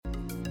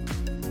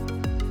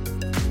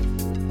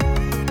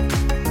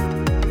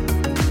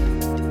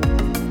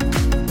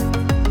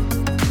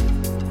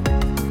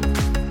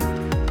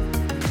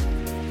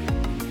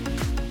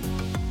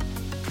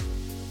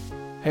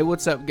Hey,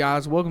 what's up,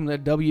 guys? Welcome to the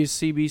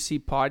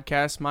WCBC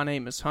podcast. My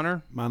name is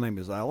Hunter. My name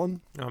is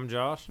Alan. I'm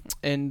Josh.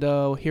 And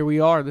here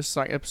we are. This is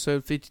like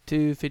episode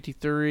 52,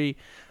 53.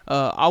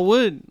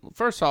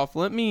 First off,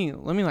 let me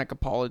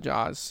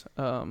apologize.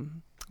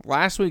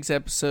 Last week's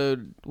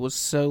episode was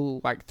so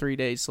 3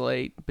 days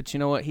late, but you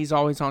know what? He's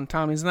always on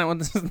time. Isn't that what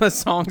the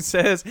song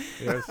says?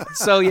 Yes.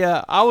 So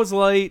yeah, I was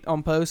late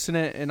on posting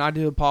it, and I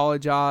do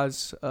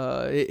apologize.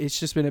 It's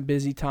just been a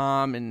busy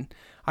time, and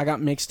I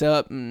got mixed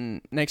up,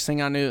 and next thing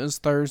I knew, it was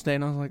Thursday,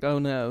 and I was like, oh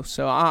no.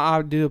 So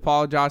I do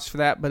apologize for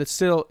that, but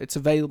it's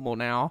available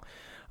now.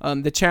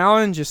 The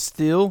challenge is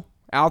still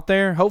out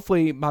there.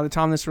 Hopefully, by the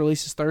time this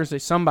releases Thursday,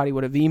 somebody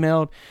would have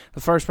emailed.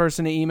 The first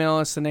person to email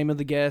us the name of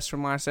the guest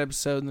from last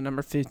episode, the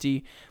number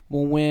 50,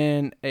 will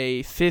win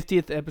a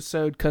 50th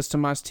episode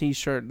customized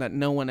t-shirt that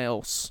no one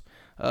else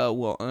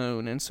will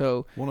own. And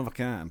so, One of a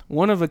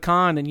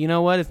kind. And you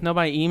know what? If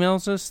nobody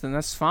emails us, then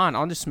that's fine.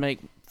 I'll just make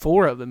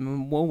 4 of them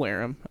and we'll wear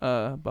them.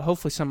 But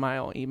hopefully somebody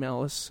will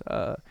email us.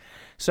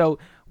 So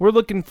we're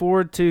looking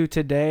forward to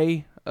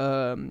today.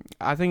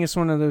 I think it's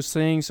one of those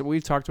things that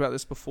we've talked about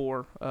this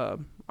before.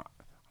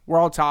 We're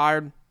all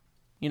tired.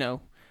 You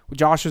know,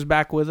 Josh is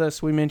back with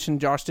us. We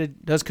mentioned Josh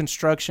does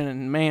construction,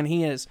 and man,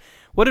 he is.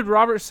 What did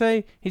Robert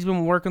say? He's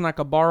been working like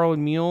a borrowed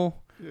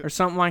mule or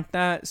something like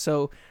that.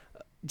 So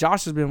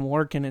Josh has been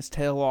working his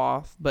tail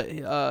off,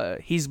 but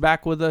he's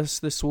back with us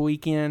this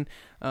weekend,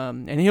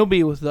 and he'll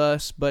be with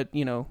us. But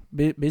you know,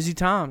 busy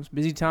times.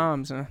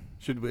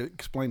 Should we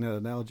explain that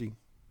analogy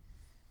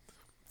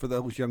for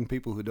those young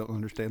people who don't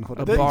understand what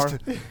it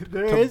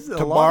means?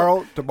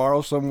 To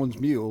borrow someone's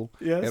mule,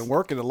 yes, and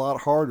working a lot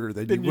harder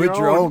than you would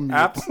your own mule.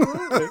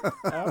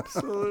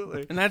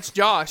 Absolutely. And that's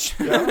Josh.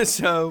 Yeah.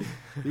 So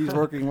he's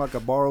working like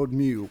a borrowed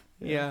mule.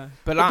 Yeah,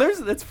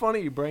 it's funny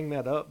you bring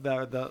that up,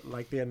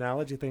 the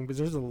analogy thing, because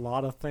there's a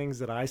lot of things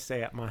that I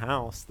say at my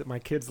house that my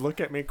kids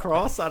look at me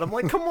cross-eyed. I'm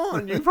like, come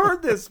on, you've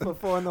heard this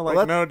before. And they're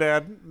like, no,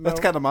 Dad. No.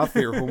 That's kind of my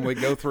fear when we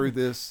go through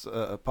this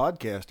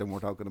podcast and we're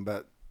talking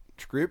about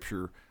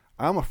Scripture.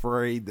 I'm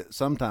afraid that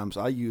sometimes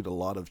I use a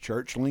lot of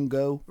church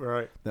lingo.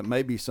 Right. That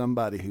maybe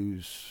somebody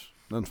who's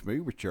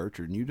unfamiliar with church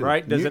or new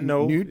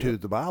to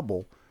the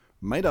Bible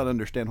may not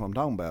understand what I'm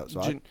talking about.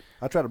 So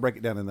I try to break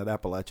it down in that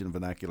Appalachian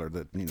vernacular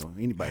that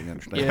anybody can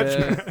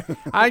understand. Yeah.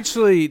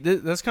 Actually,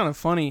 that's kind of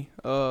funny.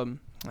 I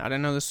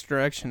didn't know this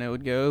direction it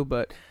would go,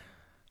 but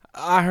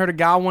I heard a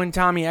guy one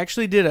time. He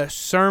actually did a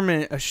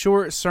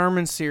short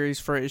sermon series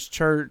for his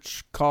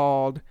church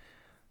called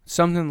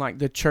something like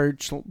the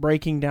church,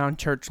 breaking down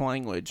church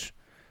language.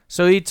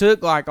 So he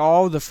took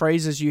all the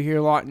phrases you hear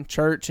a lot in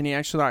church, and he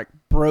actually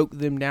broke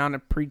them down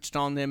and preached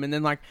on them. And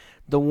then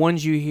the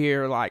ones you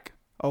hear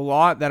a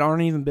lot that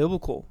aren't even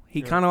biblical,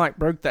 he kind of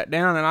broke that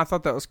down. And I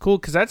thought that was cool,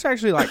 because that's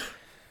actually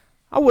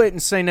I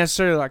wouldn't say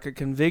necessarily a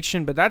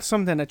conviction, but that's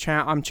something that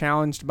I'm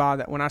challenged by,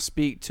 that when I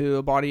speak to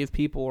a body of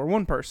people or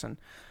one person,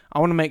 I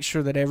want to make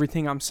sure that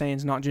everything I'm saying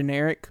is not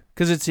generic,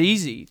 because it's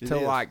easy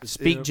to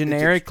speak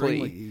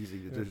generically. It's extremely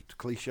easy to just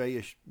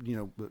cliche-ish,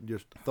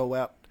 just throw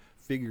out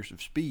figures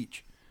of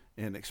speech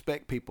and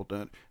expect people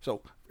to.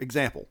 So,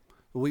 example,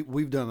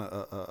 we've done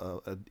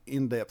an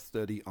in-depth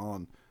study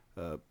on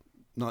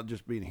not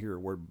just being a hearer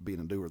of the word, being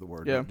a doer of the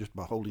word, just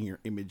beholding your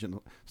image and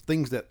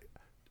things that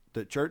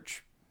the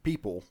church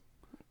people,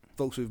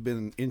 folks who've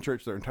been in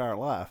church their entire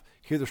life,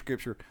 hear the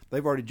Scripture,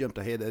 they've already jumped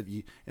ahead of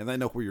you, and they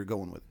know where you're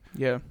going with it.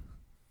 Yeah.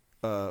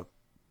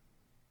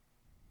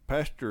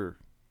 Pastor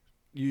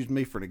used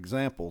me for an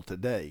example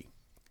today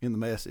in the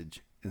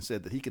message and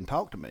said that he can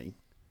talk to me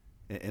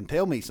and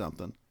tell me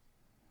something,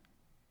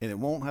 and it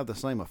won't have the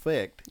same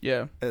effect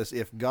as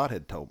if God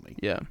had told me.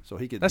 Yeah. So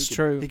he could. That's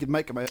true. He could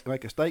make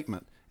a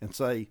statement and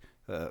say,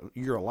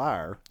 "You're a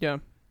liar." Yeah.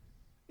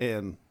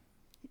 And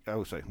I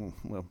would say,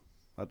 "Well,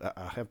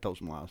 I have told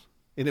some lies,"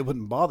 and it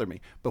wouldn't bother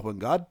me. But when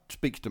God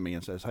speaks to me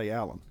and says, "Hey,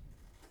 Alan,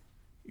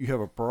 you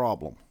have a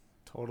problem,"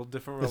 total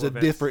different.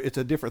 It's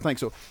a different thing.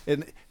 So,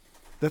 and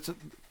that's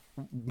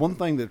one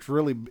thing that's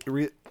really.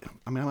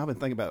 I've been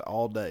thinking about it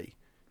all day.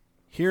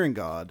 Hearing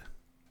God,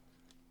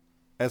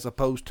 as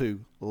opposed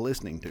to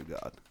listening to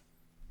God.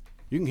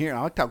 You can hear.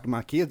 I talk to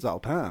my kids all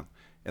the time,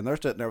 and they're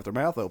sitting there with their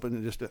mouth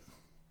open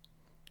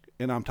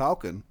and I'm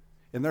talking,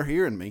 and they're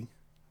hearing me,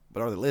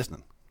 but are they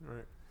listening?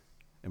 Right.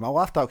 And my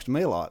wife talks to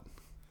me a lot,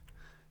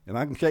 and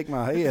I can shake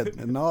my head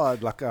and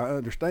nod like I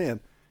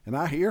understand, and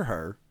I hear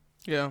her.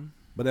 Yeah.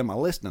 But am I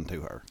listening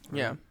to her?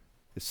 Yeah.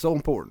 It's so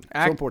important.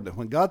 So important that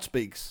when God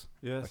speaks,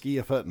 like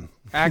E.F. Hutton,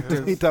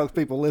 he talks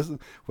people listen.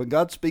 When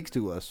God speaks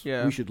to us,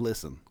 we should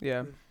listen.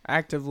 Yeah.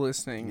 Active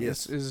listening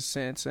is a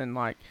sense. And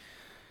I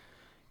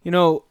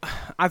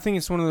think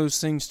it's one of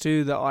those things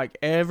too that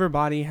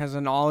everybody has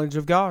a knowledge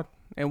of God.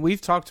 And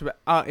we've talked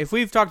about, if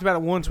we've talked about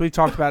it once, we've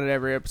talked about it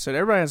every episode.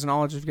 Everybody has a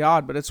knowledge of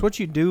God, but it's what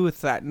you do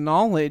with that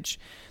knowledge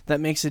that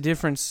makes a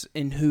difference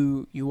in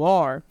who you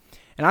are.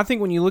 And I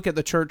think when you look at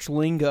the church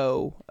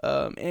lingo,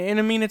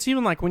 it's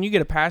even when you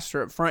get a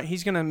pastor up front,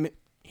 he's gonna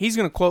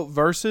quote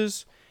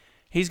verses,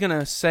 he's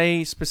gonna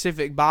say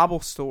specific Bible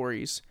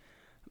stories,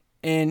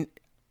 and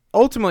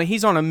ultimately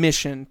he's on a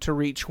mission to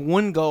reach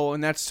one goal,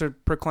 and that's to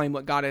proclaim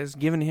what God has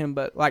given him.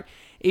 But like,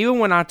 even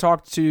when I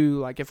talk to,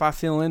 like, if I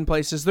fill in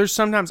places, there's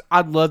sometimes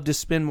I'd love to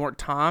spend more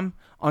time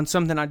on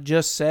something I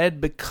just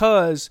said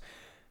because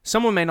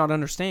someone may not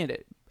understand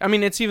it. I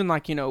mean, it's even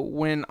like,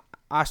 when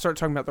I start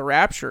talking about the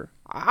rapture,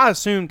 I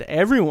assumed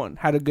everyone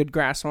had a good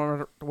grasp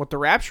on what the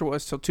rapture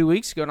was till 2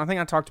 weeks ago. And I think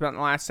I talked about in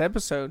the last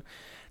episode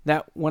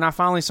that when I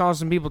finally saw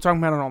some people talking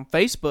about it on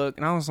Facebook,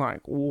 and I was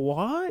like,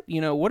 what?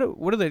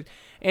 What are they?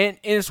 And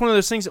it's one of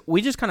those things that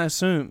we just kind of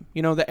assume,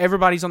 that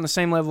everybody's on the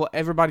same level,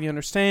 everybody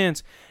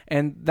understands.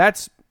 And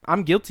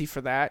I'm guilty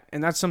for that.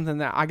 And that's something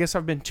that I guess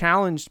I've been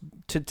challenged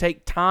to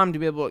take time to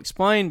be able to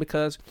explain,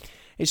 because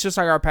it's just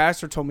like our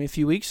pastor told me a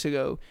few weeks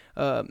ago,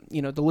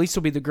 the least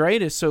will be the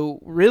greatest. So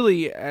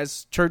really,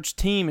 as church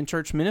team and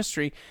church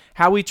ministry,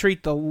 how we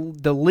treat the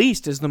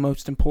least is the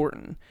most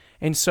important.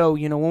 And so,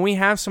 when we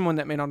have someone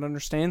that may not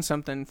understand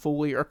something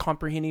fully or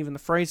comprehend even the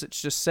phrase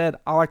that's just said,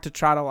 I like to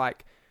try to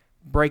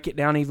break it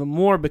down even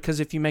more, because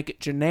if you make it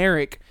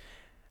generic,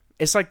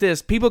 it's like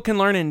this. People can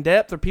learn in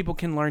depth or people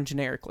can learn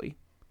generically.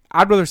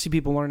 I'd rather see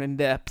people learn in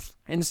depth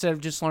instead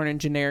of just learning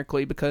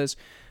generically, because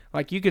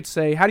like you could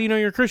say, how do you know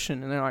you're a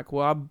Christian? And they're like,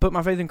 well, I put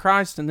my faith in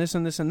Christ and this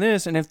and this and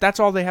this. And if that's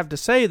all they have to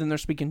say, then they're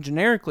speaking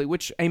generically,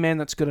 which, amen,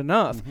 that's good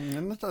enough. Mm-hmm.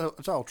 And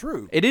it's all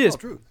true. It is. All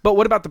true. But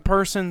what about the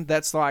person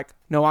that's like,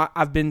 no,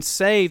 I've been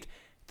saved.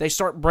 They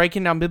start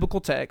breaking down biblical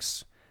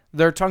texts.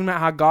 They're talking about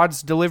how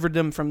God's delivered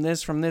them from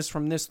this, from this,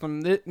 from this,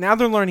 from this. Now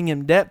they're learning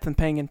in depth and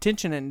paying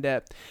attention in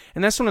depth.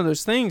 And that's one of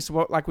those things,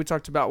 like we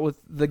talked about with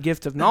the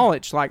gift of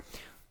knowledge. Like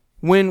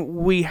when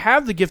we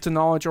have the gift of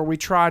knowledge, or we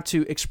try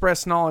to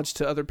express knowledge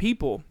to other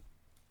people,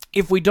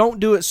 if we don't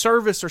do it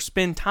service or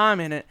spend time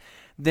in it,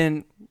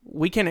 then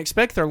we can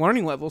expect their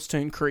learning levels to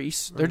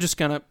increase. Right. They're just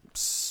going to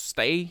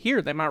stay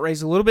here. They might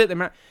raise a little bit.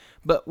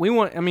 But we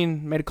want,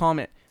 made a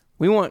comment.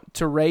 We want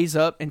to raise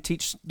up and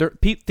teach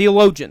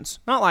theologians,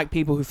 not like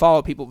people who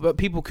follow people, but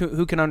people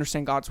who can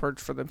understand God's word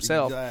for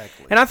themselves.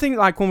 Exactly. And I think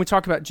like when we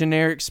talk about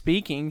generic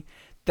speaking,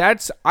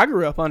 I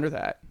grew up under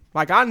that.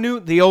 Like, I knew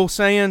the old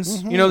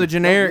sayings, the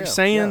generic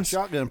sayings.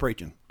 Yeah, shotgun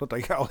preaching, what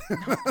they call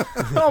it.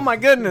 Oh, my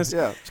goodness.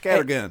 Yeah,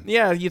 scattergun.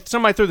 Yeah,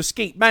 somebody threw the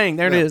skeet, bang,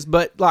 there it is.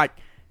 But,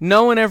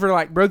 no one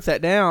ever, broke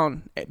that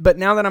down. But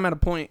now that I'm at a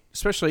point,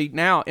 especially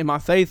now in my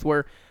faith,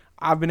 where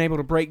I've been able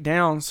to break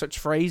down such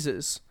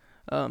phrases,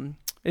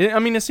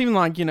 it's even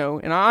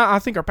and I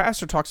think our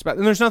pastor talks about it,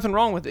 and there's nothing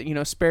wrong with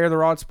it, spare the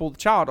rod, spoil the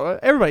child.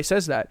 Everybody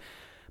says that.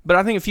 But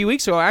I think a few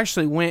weeks ago, I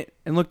actually went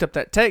and looked up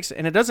that text,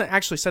 and it doesn't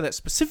actually say that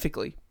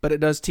specifically, but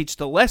it does teach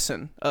the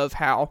lesson of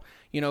how,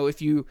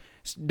 if you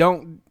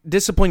don't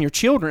discipline your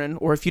children,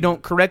 or if you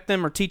don't correct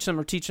them or teach them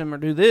or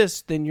do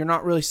this, then you're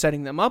not really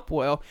setting them up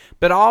well.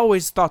 But I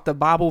always thought the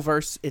Bible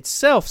verse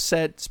itself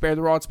said, spare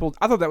the rod, spoil.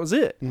 I thought that was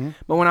it. Mm-hmm.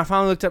 But when I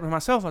finally looked up to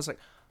myself, I was like,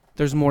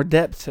 there's more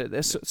depth to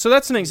this. So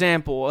that's an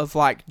example of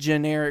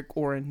generic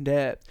or in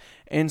depth.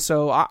 And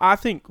so I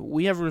think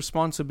we have a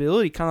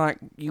responsibility, kind of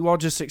like you all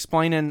just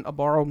explaining a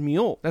borrowed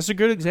mule. That's a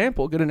good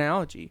example, a good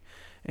analogy.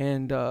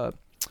 And,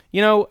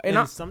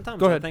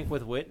 sometimes I think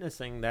with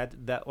witnessing that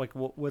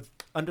with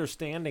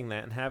understanding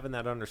that and having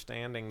that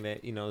understanding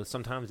that,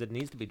 sometimes it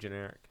needs to be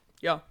generic.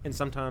 Yeah. And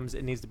sometimes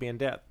it needs to be in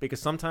depth,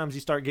 because sometimes you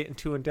start getting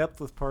too in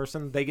depth with a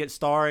person, they get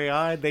starry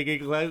eyed, they get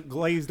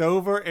glazed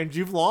over, and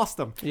you've lost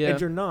them. Yeah.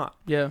 And you're not.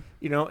 Yeah.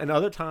 And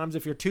other times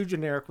if you're too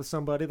generic with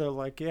somebody, they're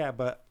like, yeah,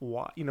 but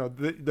why?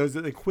 Those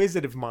are the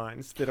inquisitive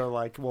minds that are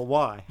like, well,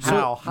 why?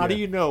 How? How do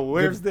you know?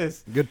 Where's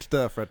this? Good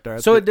stuff right there.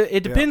 So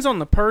it depends on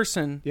the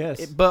person.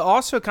 Yes. But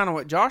also kind of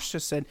what Josh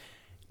just said,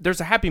 there's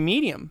a happy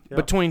medium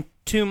between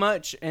too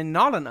much and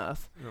not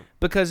enough.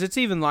 Because it's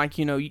even like,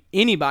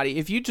 anybody,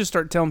 if you just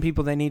start telling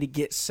people they need to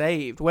get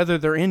saved, whether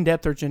they're in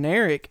depth or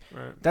generic,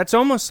 that's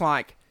almost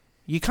like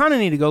you kind of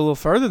need to go a little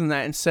further than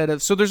that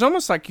so there's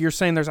almost like you're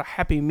saying there's a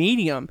happy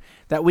medium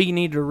that we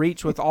need to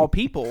reach with all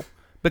people.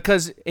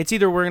 Because it's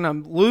either we're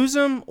going to lose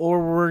them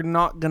or we're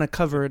not going to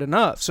cover it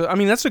enough. So,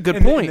 that's a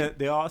good point. And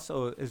they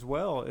also, as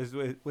well, is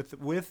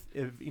with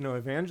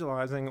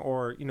evangelizing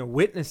or,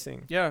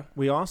 witnessing. Yeah.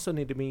 We also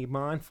need to be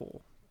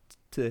mindful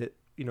to,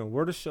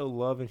 we're to show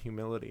love and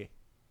humility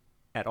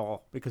at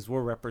all, because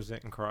we're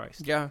representing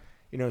Christ. Yeah.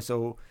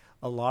 So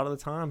a lot of the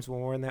times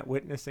when we're in that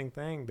witnessing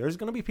thing, there's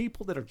going to be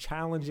people that are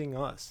challenging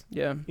us.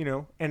 Yeah.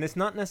 And it's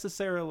not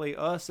necessarily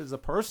us as a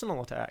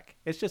personal attack.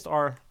 It's just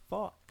our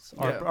thoughts,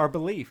 our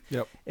belief.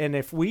 Yep. And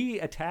if we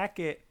attack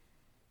it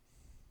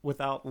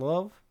without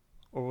love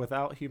or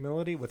without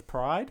humility, with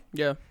pride,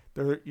 they're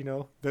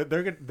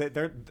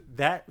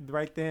that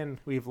right then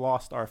we've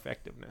lost our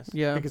effectiveness.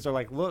 Yeah. Because they're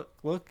like, look,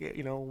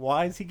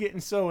 why is he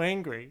getting so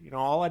angry?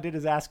 All I did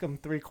is ask him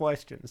 3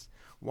 questions.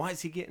 Why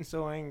is he getting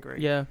so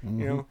angry? Yeah.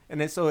 Mm-hmm.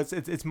 And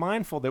it's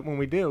mindful that when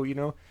we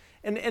do,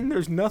 and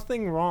there's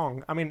nothing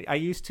wrong. I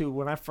used to,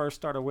 when I first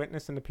started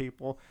witnessing to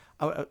people,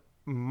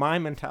 my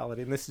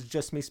mentality, and this is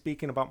just me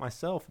speaking about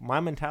myself, my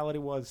mentality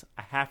was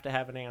I have to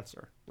have an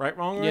answer. Right,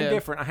 wrong, or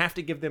indifferent. I have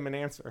to give them an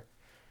answer.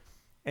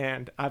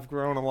 And I've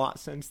grown a lot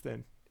since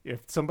then.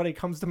 If somebody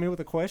comes to me with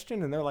a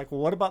question and they're like,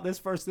 well, what about this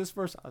verse,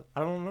 I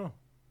don't know.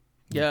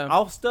 Yeah.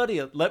 I'll study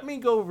it. Let me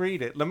go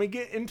read it. Let me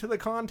get into the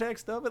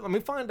context of it. Let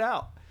me find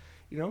out.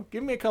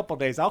 Give me a couple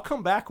days. I'll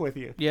come back with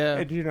you. Yeah.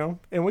 And,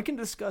 and we can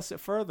discuss it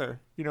further.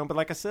 But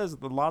like I said,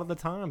 a lot of the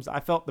times I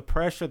felt the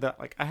pressure that,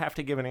 like, I have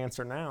to give an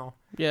answer now.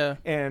 Yeah.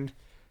 And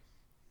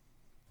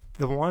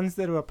the ones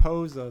that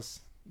oppose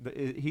us,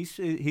 he's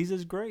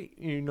as great.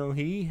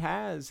 He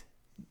has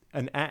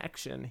an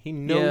action. He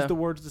knows the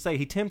words to say.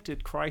 He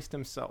tempted Christ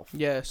himself.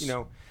 Yes.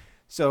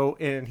 So,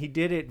 and he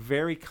did it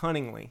very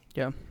cunningly.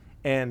 Yeah.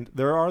 And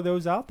there are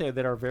those out there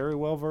that are very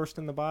well versed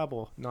in the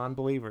Bible,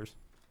 non-believers,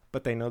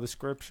 but they know the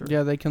scripture.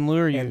 Yeah, they can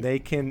lure you. And they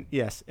can,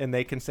 and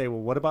they can say, well,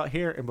 what about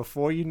here? And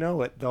before you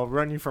know it, they'll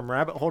run you from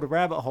rabbit hole to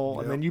rabbit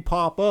hole, and then you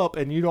pop up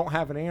and you don't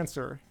have an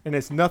answer. And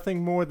it's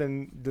nothing more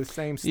than the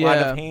same sleight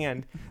of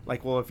hand.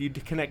 Like, well, if you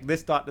connect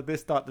this dot to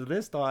this dot to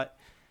this dot,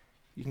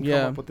 you can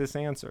come up with this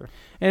answer.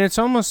 And it's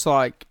almost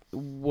like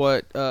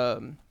what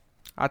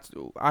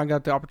I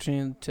got the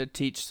opportunity to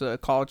teach the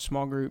college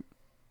small group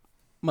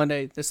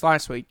Monday this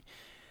last week.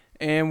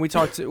 And we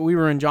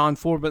were in John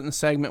 4, but in the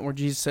segment where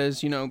Jesus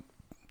says,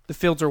 the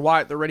fields are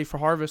white, they're ready for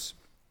harvest.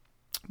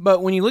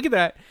 But when you look at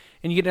that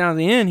and you get down to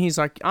the end, he's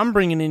like, I'm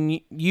bringing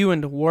in you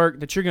into work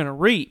that you're going to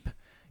reap.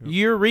 Yep.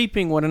 You're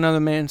reaping what another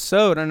man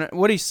sowed. And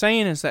what he's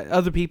saying is that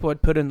other people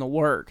had put in the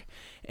work.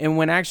 And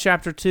when Acts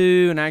chapter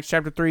 2 and Acts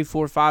chapter 3,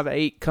 4, 5,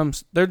 8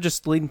 comes, they're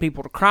just leading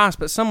people to Christ,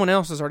 but someone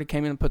else has already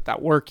came in and put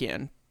that work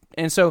in.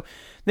 And so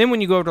then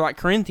when you go over to like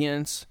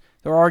Corinthians,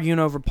 they're arguing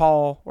over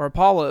Paul or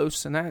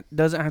Apollos, and that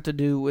doesn't have to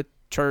do with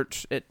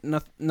church.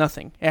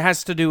 Nothing. It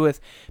has to do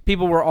with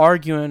people were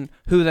arguing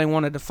who they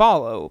wanted to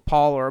follow,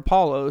 Paul or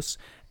Apollos,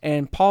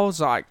 and Paul's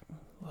like,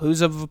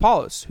 who's of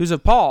Apollos? Who's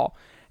of Paul?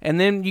 And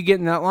then you get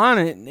in that line,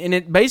 and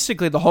it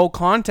basically the whole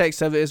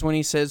context of it is when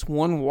he says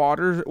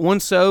one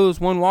sows,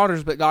 one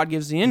waters, but God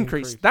gives the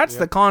increase. That's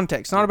the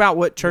context. Not about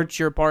what church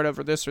you're a part of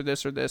or this or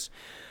this or this.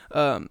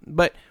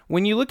 But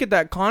when you look at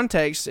that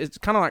context, it's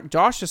kind of like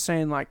Josh is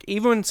saying, like,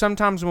 even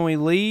sometimes when we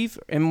leave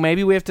and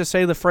maybe we have to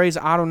say the phrase,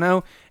 I don't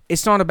know,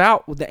 it's not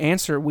about the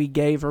answer we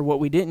gave or what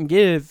we didn't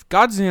give.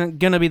 God's going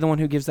to be the one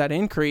who gives that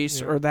increase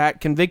or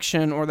that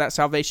conviction or that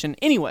salvation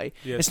anyway.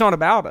 Yes. It's not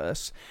about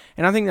us.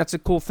 And I think that's a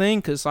cool thing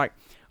because, like,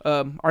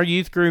 our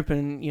youth group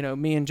and,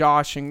 me and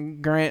Josh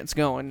and Grant's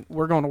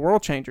we're going to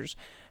World Changers.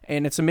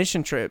 And it's a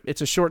mission trip.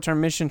 It's a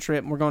short-term mission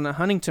trip. And we're going to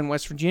Huntington,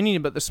 West Virginia.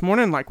 But this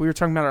morning, like, we were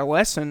talking about our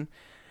lesson.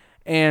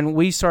 And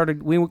we kind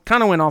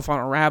of went off on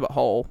a rabbit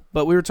hole,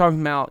 but we were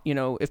talking about,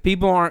 if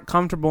people aren't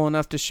comfortable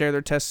enough to share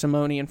their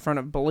testimony in front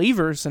of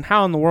believers, then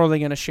how in the world are they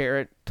going to share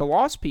it to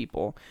lost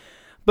people?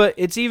 But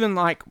it's even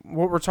like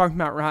what we're talking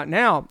about right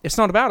now. It's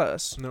not about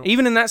us. No.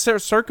 Even in that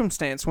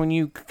circumstance, when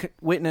you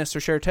witness or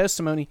share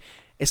testimony,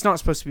 it's not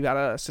supposed to be about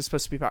us. It's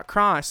supposed to be about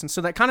Christ. And so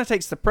that kind of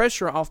takes the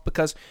pressure off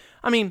because,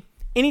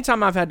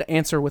 anytime I've had to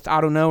answer with, I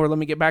don't know, or let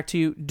me get back to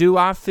you, do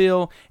I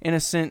feel, in a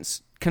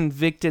sense,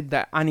 convicted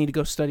that I need to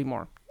go study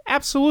more?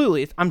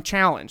 Absolutely. I'm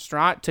challenged,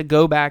 right, to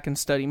go back and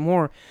study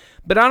more.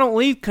 But I don't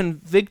leave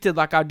convicted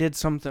like I did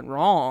something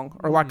wrong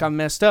or like I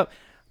messed up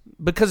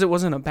because it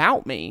wasn't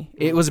about me.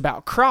 It was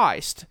about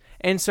Christ.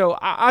 And so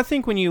I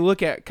think when you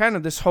look at kind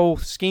of this whole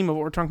scheme of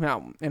what we're talking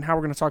about and how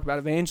we're going to talk about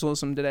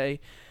evangelism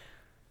today,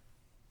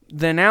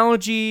 the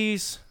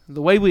analogies,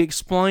 the way we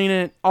explain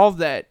it, all of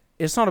that,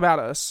 it's not about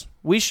us.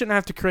 We shouldn't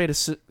have to create a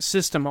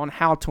system on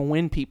how to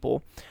win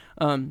people.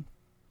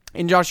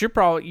 And Josh, you're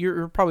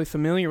probably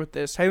familiar with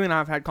this. Haley and I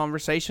have had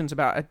conversations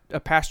about a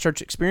past church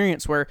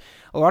experience where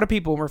a lot of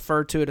people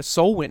refer to it as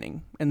soul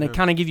winning, and they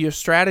kind of give you a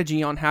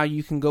strategy on how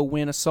you can go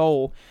win a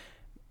soul.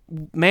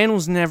 Man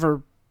was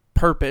never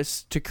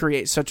purposed to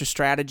create such a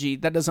strategy.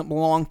 That doesn't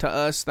belong to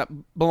us. That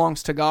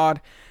belongs to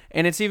God.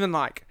 And it's even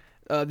like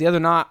the other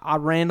night I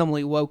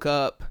randomly woke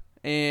up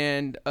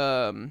and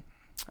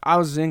I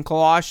was in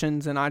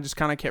Colossians, and I just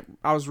kind of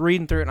I was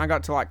reading through it, and I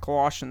got to like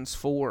Colossians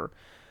 4.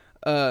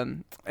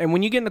 And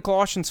when you get into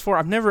Colossians 4,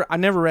 I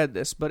never read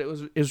this, but it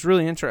was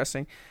really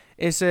interesting.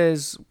 It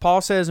says,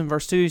 Paul says in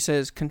verse 2, he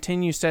says,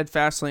 continue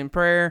steadfastly in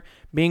prayer,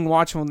 being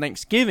watchful in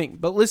thanksgiving.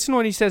 But listen to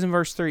what he says in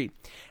verse 3.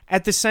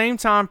 At the same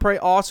time, pray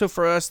also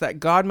for us that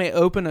God may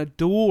open a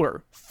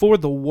door for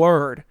the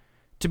word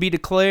to be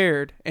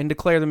declared and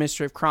declare the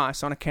mystery of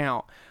Christ, on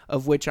account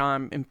of which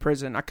I'm in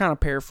prison. I kind of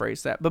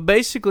paraphrase that. But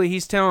basically,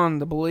 he's telling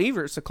the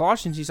believers, the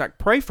Colossians, he's like,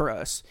 pray for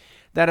us,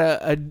 that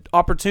an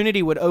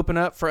opportunity would open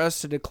up for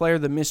us to declare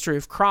the mystery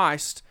of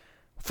Christ,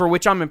 for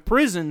which I'm in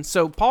prison.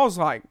 So Paul's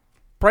like,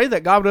 pray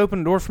that God would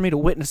open a door for me to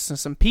witness to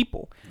some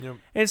people. Yep.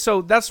 And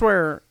so that's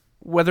where,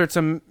 whether it's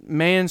a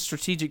man's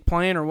strategic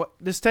plan or what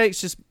this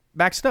takes, just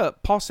backs it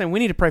up. Paul's saying we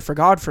need to pray for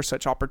God for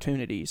such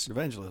opportunities.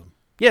 Evangelism.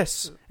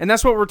 Yes. And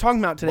that's what we're talking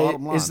about today.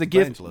 Bottom line, is the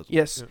gift. Evangelism.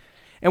 Yes. Yep.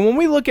 And when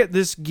we look at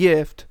this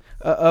gift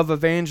of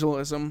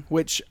evangelism,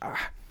 which...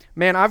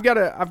 man, I've got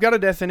a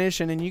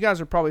definition, and you guys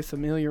are probably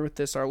familiar with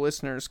this, our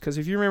listeners, because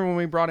if you remember when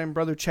we brought in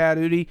Brother Chad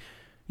Udi,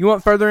 you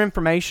want further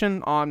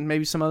information on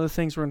maybe some other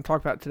things we're going to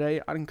talk about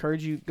today, I'd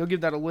encourage you, go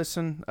give that a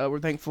listen. We're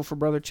thankful for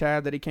Brother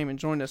Chad that he came and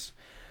joined us.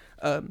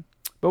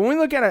 But when we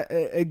look at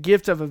a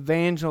gift of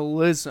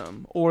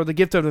evangelism, or the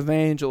gift of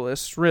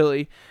evangelist,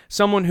 really,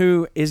 someone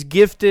who is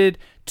gifted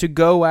to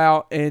go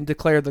out and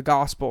declare the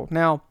gospel.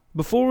 Now,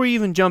 before we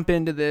even jump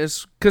into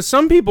this, because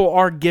some people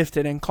are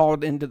gifted and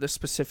called into the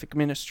specific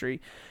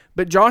ministry,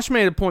 but Josh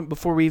made a point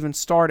before we even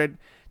started,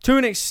 to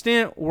an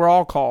extent, we're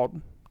all called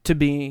to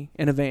be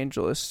an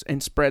evangelist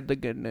and spread the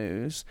good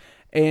news.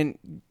 And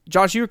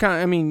Josh, you were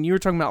you were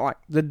talking about like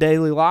the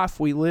daily life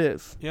we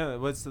live. Yeah,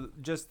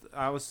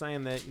 I was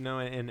saying that,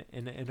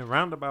 in a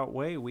roundabout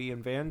way, we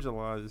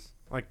evangelize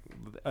like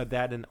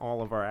that in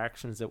all of our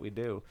actions that we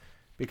do,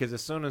 because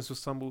as soon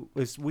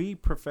as we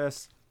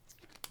profess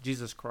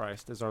Jesus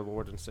Christ as our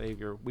Lord and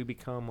Savior, we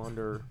become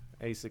under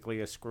basically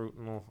a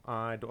scrutinal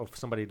eye of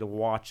somebody to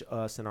watch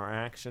us and our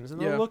actions, and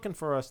they're looking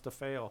for us to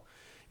fail.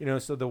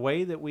 So the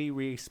way that we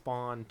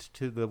respond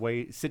to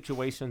the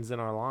situations in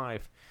our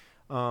life.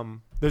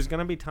 There's going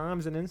to be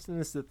times and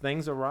instances that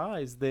things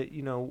arise that,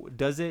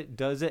 does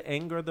it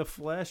anger the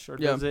flesh, or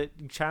does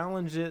it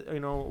challenge it,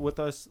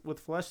 with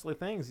fleshly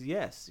things?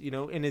 Yes.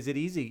 And is it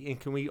easy? And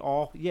can we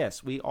all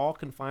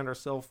can find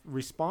ourselves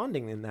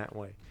responding in that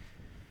way.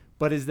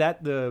 But is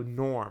that the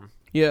norm?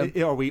 Yeah.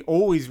 Are we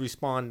always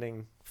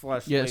responding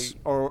fleshly? Yes.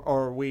 Or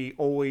are we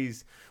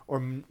always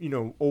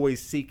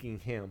seeking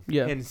Him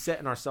and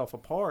setting ourselves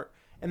apart?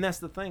 And that's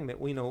the thing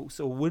that we know.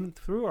 So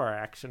through our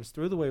actions,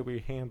 through the way we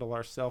handle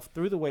ourselves,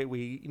 through the way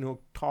we,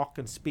 talk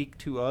and speak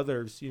to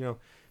others,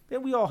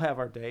 that we all have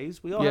our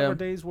days. We all have our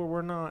days where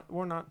we're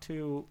not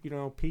too,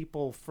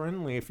 people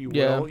friendly, if you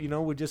will.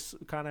 We just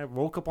kind of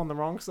woke up on the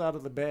wrong side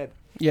of the bed.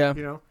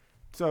 Yeah.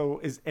 So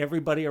is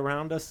everybody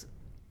around us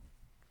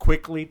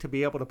quickly to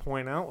be able to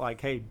point out, like,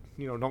 hey,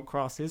 don't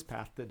cross his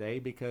path today,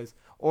 because,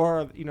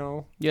 or,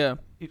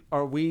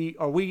 are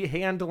we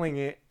handling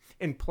it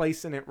and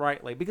placing it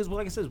rightly? Because,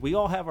 like I said, we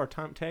all have our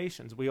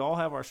temptations, we all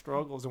have our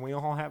struggles, and we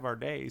all have our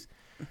days.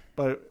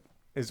 But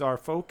is our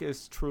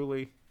focus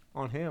truly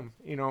on Him?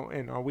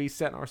 And are we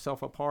setting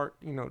ourselves apart?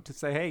 To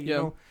say,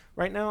 hey,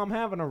 right now I'm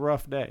having a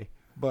rough day,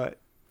 but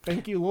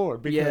thank you,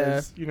 Lord,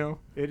 because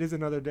it is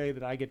another day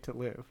that I get to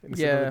live, and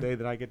it's another day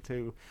that I get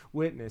to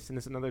witness, and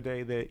it's another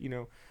day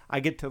that I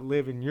get to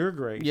live in Your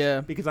grace.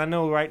 Yeah. Because I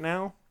know right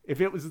now, if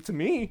it was to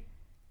me,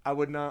 I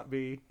would not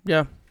be.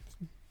 Yeah.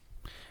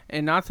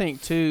 And I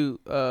think, too,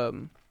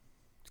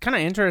 it's kind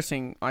of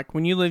interesting, like,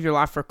 when you live your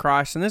life for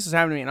Christ, and this has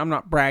happened to me, and I'm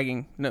not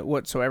bragging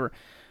whatsoever,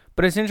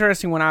 but it's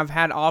interesting when I've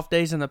had off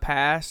days in the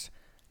past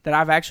that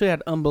I've actually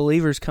had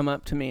unbelievers come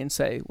up to me and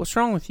say, what's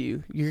wrong with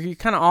you? You're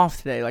kind of off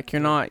today. Like,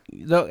 you're not,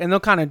 and they'll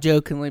kind of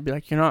jokingly be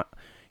like, you're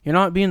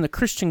not being the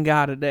Christian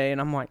guy today.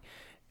 And I'm like,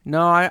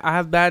 no, I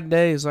have bad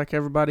days like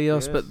everybody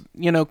else, but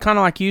kind of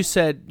like you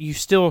said, you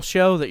still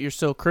show that you're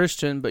still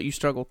Christian, but you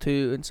struggle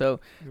too, and so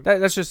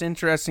that's just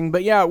interesting.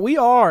 But yeah, we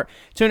are,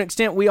 to an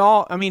extent,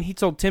 he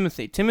told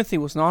Timothy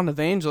was not an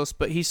evangelist,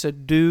 but he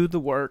said, do the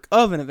work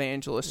of an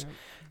evangelist. Yeah.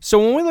 So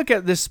when we look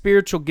at this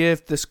spiritual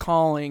gift, this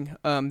calling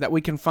that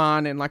we can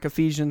find in like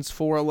Ephesians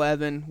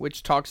 4:11,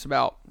 which talks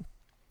about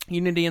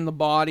unity in the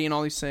body and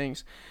all these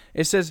things,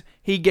 it says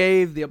He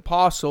gave the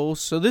apostles.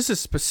 So this is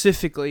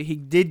specifically, He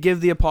did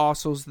give the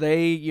apostles.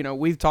 They,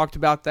 we've talked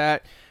about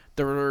that.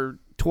 There were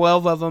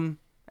 12 of them.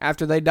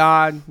 After they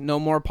died, no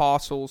more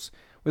apostles.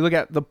 We look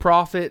at the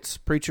prophets,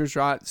 preachers,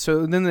 right?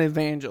 So then the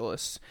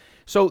evangelists.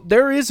 So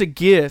there is a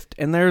gift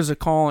and there is a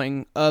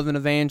calling of an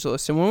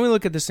evangelist. And when we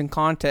look at this in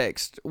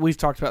context, we've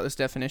talked about this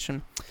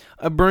definition.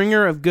 A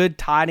bringer of good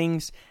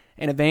tidings,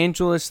 an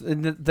evangelist,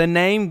 the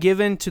name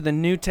given to the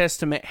New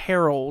Testament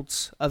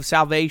heralds of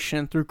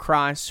salvation through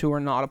Christ who are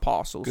not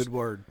apostles. Good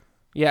word.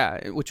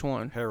 Yeah, which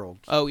one?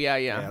 Heralds. Oh,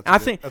 yeah.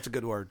 Think that's a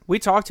good word. We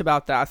talked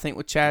about that, I think,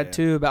 with Chad,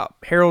 too, about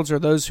heralds are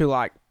those who,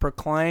 like,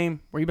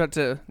 proclaim. Were you about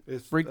to...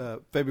 It's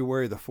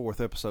February the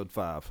 4th, episode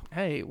 5.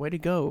 Hey, way to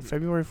go.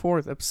 February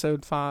 4th,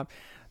 episode 5.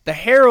 The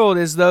herald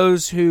is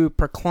those who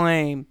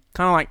proclaim,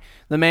 kind of like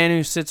the man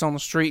who sits on the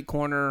street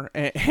corner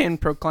and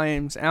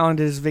proclaims. Alan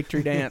did his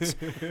victory dance.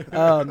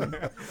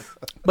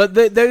 But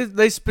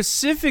they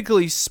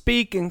specifically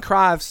speak and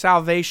cry of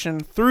salvation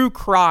through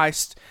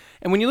Christ.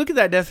 And when you look at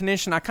that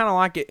definition, I kind of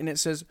like it, and it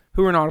says,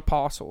 who are not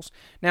apostles.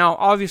 Now,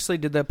 obviously,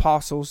 did the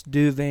apostles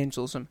do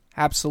evangelism?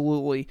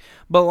 Absolutely.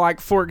 But,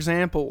 like, for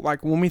example,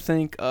 like when we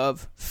think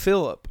of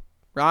Philip,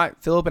 right?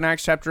 Philip in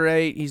Acts chapter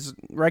 8, he's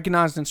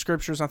recognized in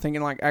scriptures, I think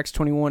in like Acts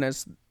 21,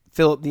 as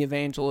Philip the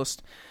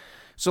evangelist.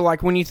 So,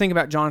 like, when you think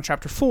about John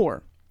chapter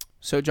 4,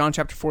 so John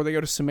chapter 4, they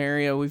go to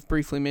Samaria. We've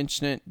briefly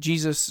mentioned it.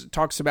 Jesus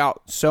talks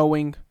about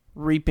sowing,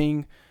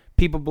 reaping.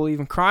 People believe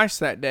in Christ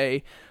that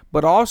day.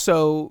 But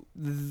also,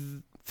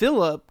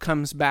 Philip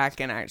comes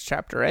back in Acts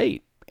chapter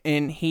 8,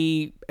 and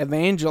he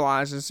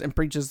evangelizes and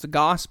preaches the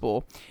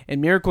gospel, and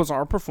miracles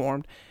are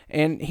performed,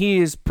 and he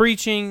is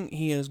preaching,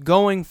 he is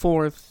going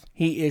forth,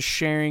 he is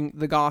sharing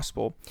the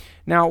gospel.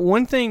 Now,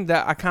 one thing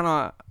that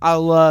I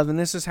love, and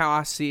this is how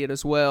I see it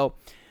as well,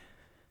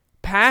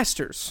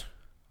 pastors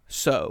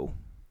sow,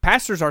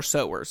 pastors are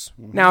sowers.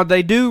 Now,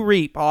 they do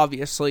reap,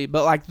 obviously,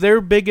 but like their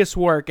biggest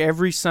work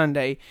every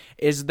Sunday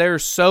is they're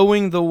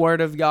sowing the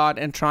Word of God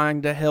and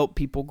trying to help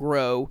people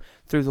grow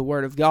through the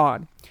Word of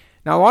God.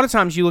 Now, a lot of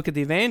times you look at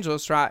the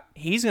evangelist, right?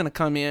 He's going to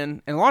come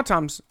in, and a lot of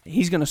times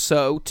he's going to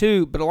sow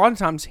too, but a lot of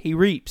times he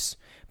reaps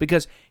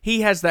because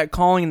he has that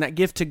calling and that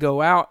gift to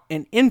go out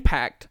and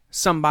impact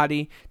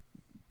somebody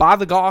by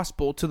the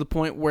gospel to the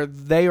point where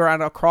they are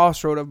at a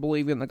crossroad of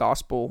believing the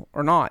gospel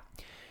or not.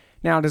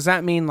 Now, does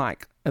that mean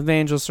like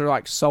evangelists are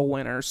like soul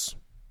winners?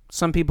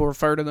 Some people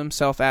refer to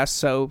themselves as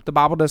so. The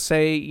Bible does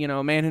say,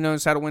 a man who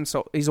knows how to win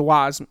soul, he's a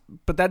wise.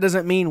 But that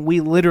doesn't mean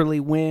we literally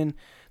win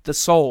the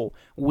soul.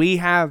 We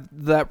have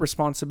that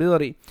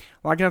responsibility.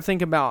 Like I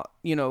think about,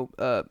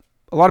 a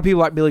lot of people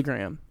like Billy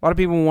Graham. A lot of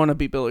people want to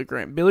be Billy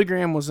Graham. Billy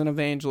Graham was an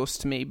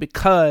evangelist to me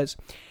because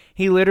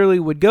he literally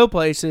would go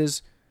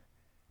places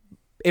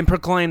and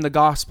proclaim the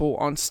gospel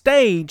on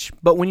stage,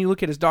 but when you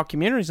look at his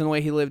documentaries and the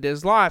way he lived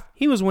his life,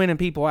 he was winning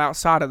people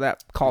outside of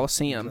that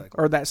Coliseum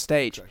or that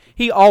stage. Exactly.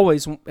 He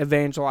always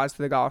evangelized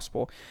the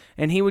gospel,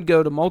 and he would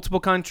go to multiple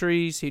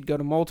countries. He'd go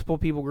to multiple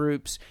people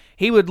groups.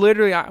 He would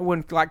literally,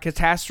 when like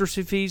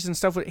catastrophes and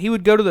stuff, he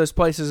would go to those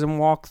places and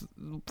walk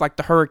like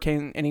the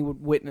hurricane, and he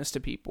would witness to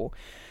people.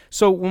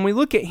 So when we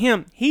look at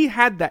him, he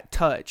had that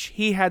touch.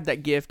 He had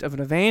that gift of an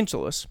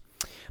evangelist,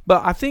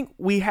 but I think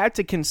we had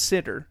to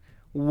consider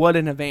what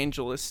an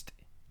evangelist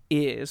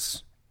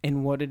is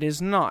and what it is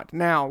not.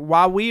 Now,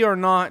 while we are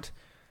not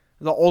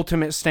the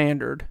ultimate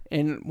standard,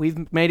 and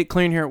we've made it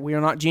clear here, we are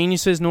not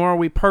geniuses, nor are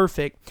we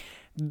perfect,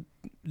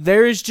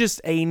 there is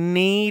just a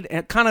need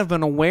and kind of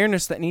an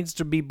awareness that needs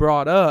to be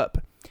brought up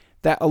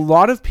that a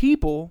lot of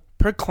people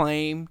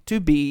proclaim to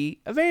be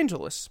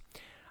evangelists.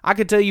 I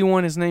could tell you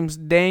one, his name's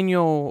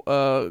Daniel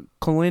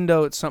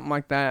Colindo, it's something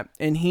like that,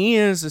 and he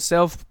is a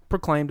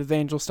self-proclaimed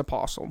evangelist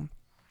apostle.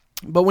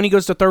 But when he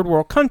goes to third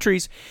world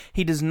countries,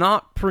 he does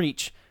not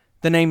preach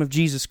the name of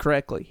Jesus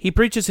correctly. He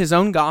preaches his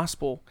own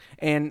gospel,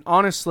 and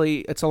honestly,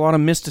 it's a lot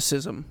of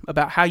mysticism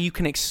about how you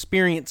can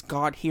experience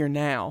God here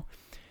now,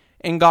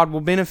 and God will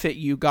benefit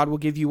you. God will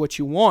give you what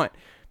you want.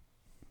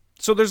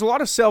 So there's a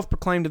lot of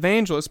self-proclaimed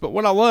evangelists, but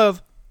what I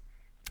love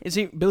is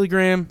Billy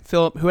Graham,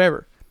 Philip,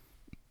 whoever.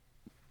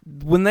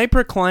 When they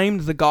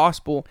proclaimed the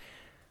gospel,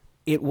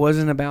 it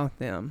wasn't about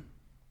them.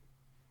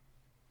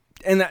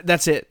 And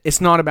that's it. It's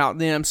not about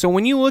them. So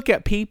when you look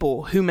at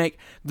people who make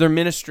their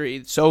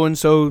ministry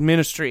so-and-so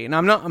ministry, and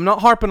I'm not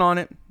harping on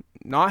it,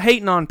 not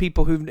hating on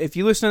people who, if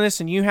you listen to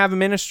this and you have a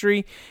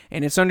ministry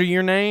and it's under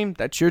your name,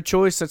 that's your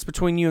choice. That's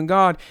between you and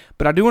God.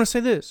 But I do want to say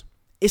this.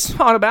 It's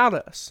not about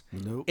us.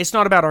 Nope. It's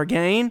not about our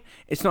gain.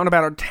 It's not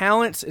about our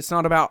talents. It's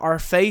not about our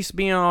face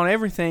being on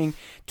everything.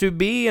 To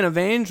be an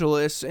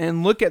evangelist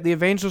and look at the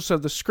evangelists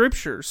of the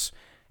Scriptures,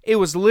 it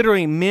was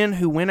literally men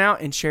who went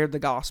out and shared the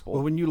gospel.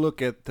 Well, when you look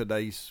at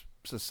today's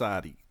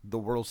society, the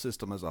world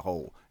system as a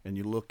whole, and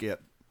you look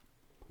at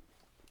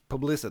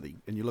publicity,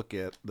 and you look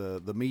at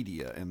the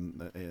media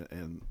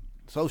and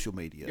social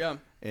media,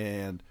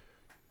 and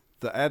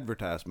the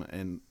advertisement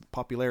and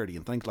popularity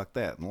and things like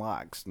that, and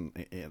likes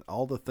and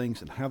all the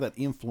things, and how that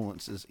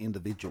influences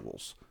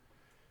individuals.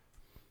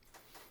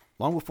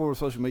 Long before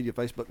social media,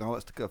 Facebook, and all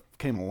that stuff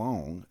came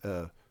along,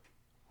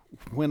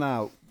 when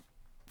I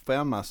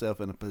found myself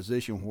in a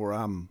position where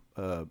I'm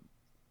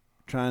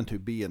trying to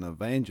be an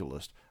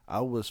evangelist,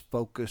 I was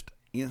focused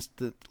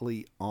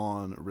instantly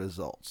on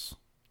results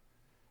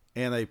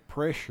and a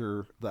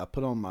pressure that I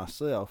put on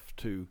myself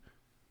to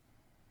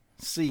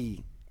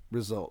see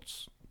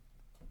results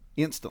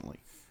instantly.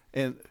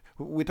 And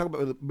we talk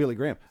about Billy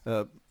Graham.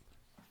 The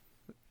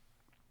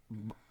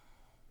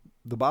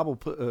Bible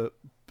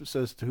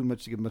says to whom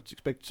much to give, much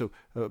expected. So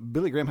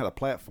Billy Graham had a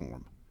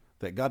platform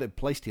that God had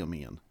placed him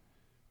in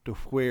to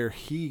where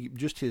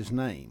his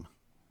name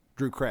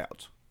drew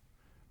crowds.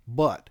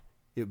 But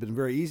it would have been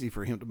very easy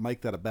for him to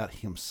make that about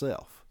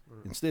himself.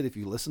 Instead, if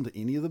you listen to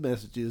any of the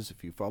messages,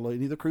 if you follow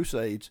any of the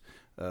crusades,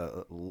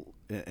 it's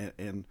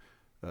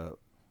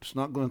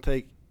not going to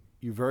take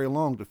you very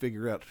long to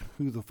figure out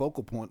who the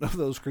focal point of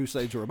those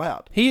crusades are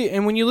about.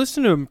 And when you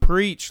listen to him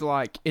preach,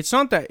 like, it's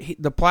not that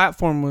the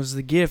platform was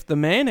the gift. The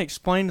man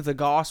explained the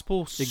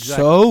gospel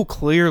so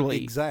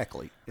clearly.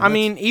 Exactly. I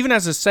mean, even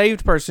as a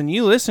saved person,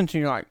 you listen to,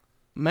 you're like,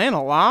 man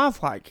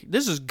alive, like,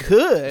 this is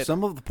good.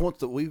 Some of the points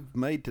that we've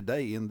made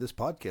today in this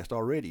podcast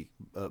already,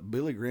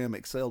 Billy Graham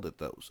excelled at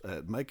those,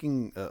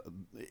 making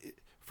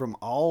from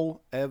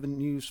all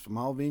avenues, from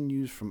all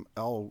venues, from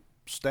all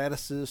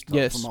statuses,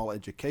 from all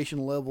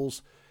education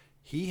levels.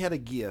 He had a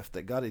gift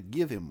that God had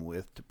given him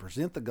with to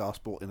present the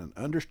gospel in an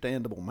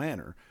understandable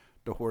manner,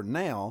 to where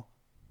now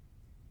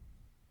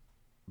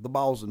the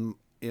ball's in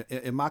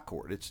my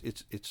court.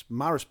 It's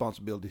my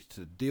responsibility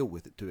to deal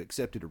with it, to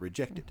accept it or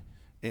reject it.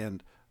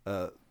 And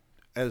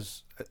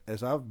as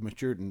I've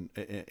matured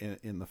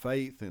in the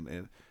faith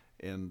and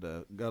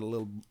got a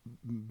little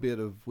bit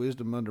of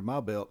wisdom under my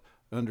belt,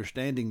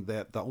 understanding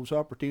that those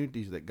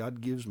opportunities that God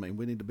gives me,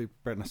 we need to be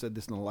prepared. And I said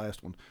this in the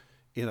last one,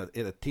 in a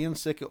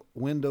 10-second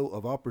window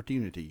of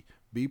opportunity,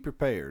 be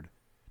prepared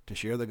to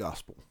share the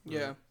gospel.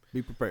 Yeah.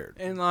 Be prepared.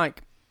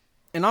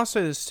 And I'll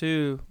say this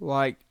too,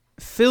 like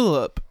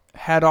Philip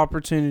had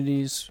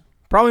opportunities,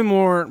 probably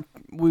more,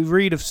 we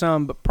read of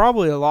some, but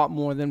probably a lot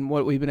more than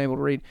what we've been able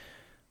to read,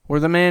 where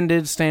the man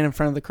did stand in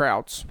front of the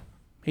crowds.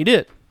 He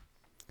did.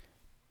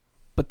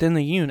 But then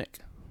the eunuch,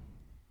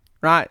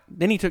 right?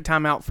 Then he took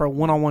time out for a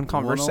one-on-one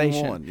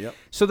conversation. One-on-one, yep.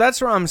 So that's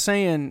where I'm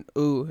saying,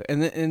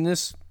 and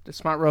this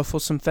might ruffle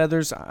some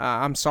feathers.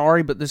 I'm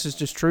sorry, but this is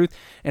just truth.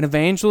 An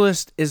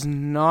evangelist is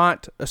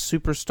not a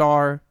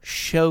superstar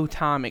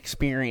Showtime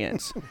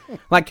experience.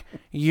 Like,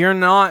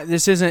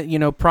 this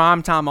isn't,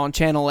 prime time on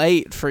Channel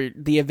 8 for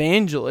the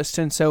evangelist.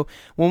 And so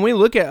when we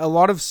look at a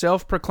lot of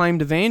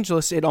self-proclaimed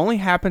evangelists, it only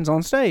happens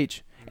on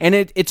stage. And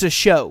it's a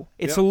show.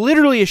 It's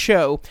literally a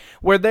show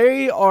where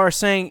they are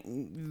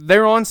saying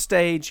they're on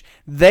stage,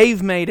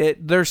 they've made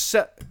it, they're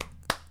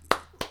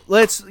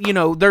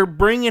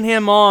bringing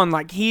him on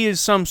like he is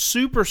some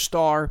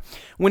superstar,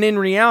 when in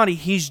reality,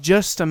 he's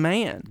just a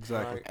man.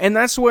 Exactly. And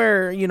that's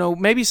where,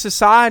 maybe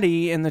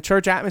society and the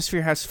church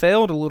atmosphere has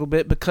failed a little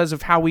bit because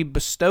of how we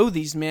bestow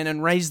these men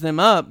and raise them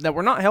up, that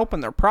we're not helping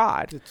their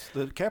pride. It's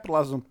the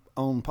capitalism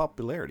on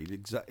popularity.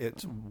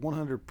 It's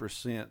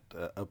 100%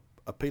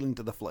 appealing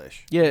to the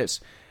flesh.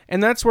 Yes.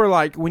 And that's where,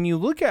 when you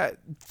look at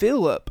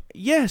Philip,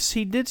 yes,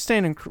 he did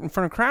stand in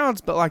front of crowds,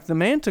 but, the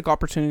man took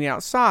opportunity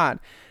outside.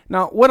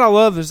 Now, what I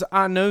love is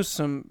I know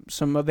some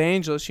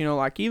evangelists,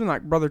 even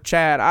Brother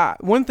Chad.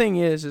 One thing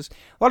is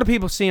a lot of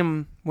people see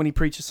him when he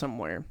preaches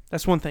somewhere.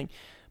 That's one thing.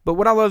 But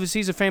what I love is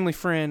he's a family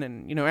friend,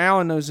 and,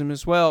 Alan knows him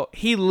as well.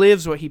 He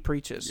lives what he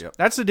preaches. Yep.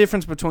 That's the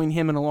difference between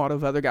him and a lot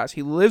of other guys.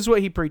 He lives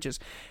what he preaches.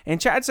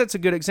 And Chad sets a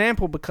good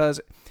example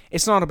because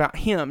it's not about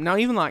him. Now,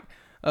 even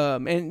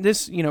and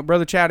this,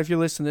 Brother Chad, if you're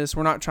listening to this,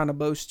 we're not trying to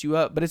boast you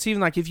up, but it's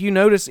even if you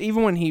notice,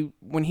 even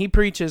when he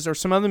preaches, or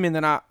some other men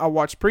that I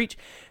watch preach,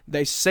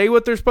 they say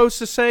what they're supposed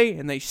to say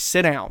and they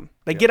sit down.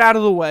 They get out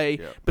of the way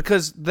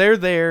because they're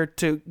there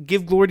to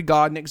give glory to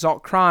God and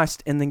exalt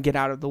Christ, and then get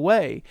out of the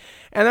way.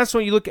 And that's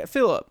when you look at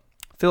Philip.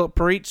 Philip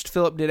preached.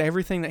 Philip did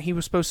everything that he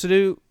was supposed to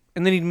do,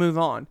 and then he'd move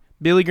on.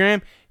 Billy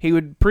Graham, he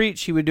would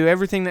preach, he would do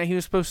everything that he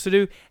was supposed to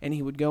do, and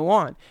he would go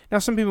on. Now,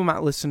 some people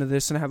might listen to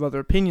this and have other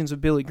opinions of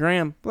Billy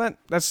Graham. But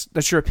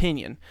that's your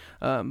opinion.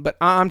 But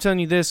I'm telling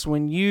you this,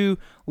 when you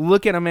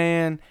look at a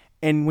man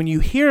and when you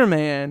hear a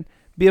man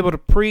be able to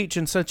preach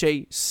in such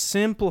a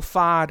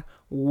simplified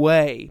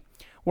way,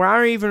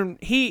 where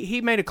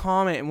he made a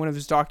comment in one of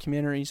his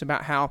documentaries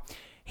about how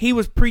he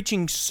was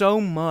preaching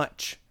so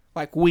much,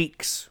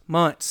 weeks,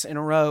 months in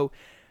a row,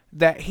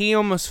 that he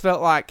almost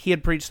felt like he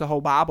had preached the whole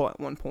Bible at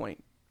one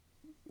point,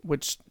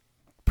 which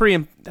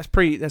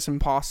that's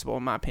impossible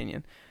in my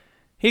opinion.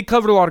 He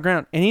covered a lot of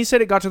ground, and he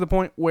said it got to the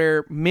point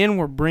where men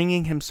were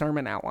bringing him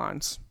sermon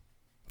outlines,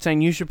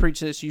 saying you should preach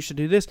this, you should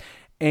do this,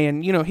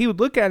 and he would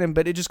look at him,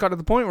 but it just got to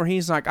the point where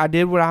he's like, I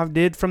did what I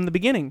did from the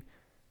beginning.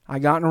 I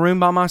got in a room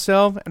by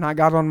myself, and I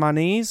got on my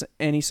knees,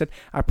 and he said,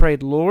 I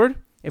prayed, Lord,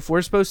 if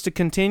we're supposed to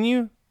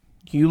continue,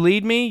 you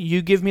lead me,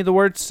 you give me the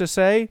words to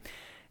say.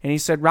 And he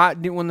said, right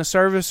when the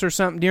service or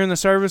something, during the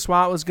service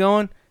while it was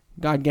going,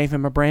 God gave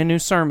him a brand new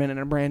sermon and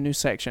a brand new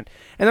section.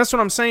 And that's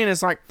what I'm saying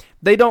is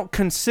they don't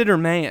consider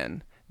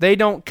man. They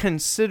don't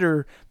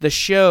consider the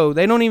show.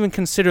 They don't even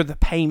consider the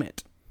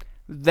payment.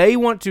 They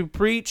want to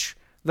preach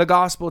the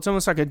gospel. It's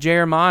almost like a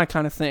Jeremiah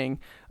kind of thing.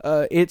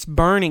 It's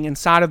burning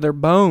inside of their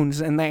bones,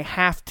 and they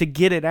have to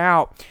get it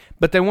out.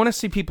 But they want to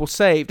see people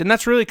saved. And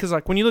that's really because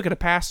when you look at a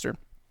pastor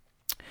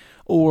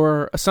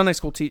or a Sunday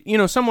school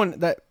teacher, someone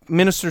that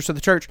ministers to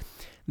the church,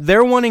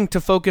 they're wanting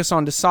to focus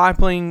on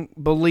discipling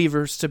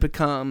believers to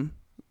become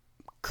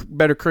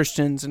better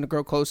Christians and to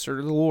grow closer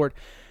to the Lord.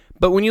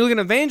 But when you look at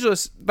an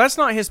evangelist, that's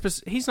not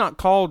he's not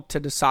called to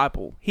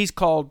disciple. He's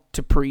called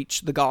to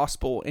preach the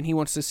gospel, and he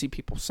wants to see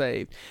people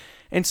saved.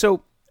 And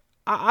so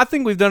I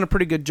think we've done a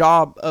pretty good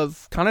job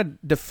of kind of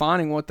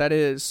defining what that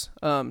is.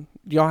 Do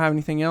y'all have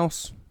anything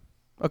else?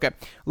 Okay,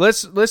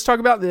 let's talk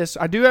about this.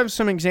 I do have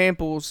some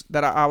examples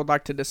that I would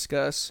like to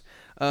discuss.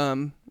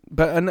 But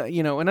and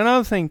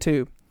another thing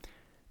too,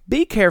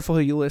 be careful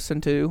who you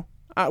listen to.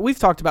 We've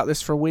talked about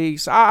this for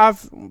weeks.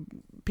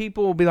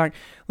 People will be like,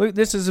 look,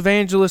 this is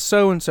evangelist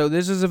so-and-so,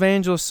 this is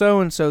evangelist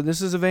so-and-so,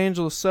 this is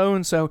evangelist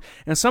so-and-so.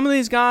 And some of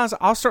these guys,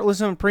 I'll start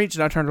listening to preach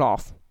and I turn it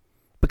off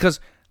because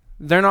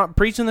they're not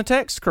preaching the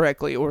text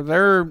correctly, or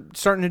they're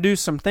starting to do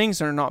some things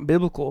that are not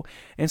biblical.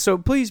 And so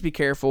please be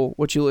careful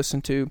what you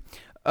listen to.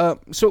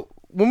 So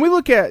when we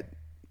look at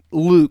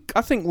Luke,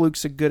 I think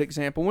Luke's a good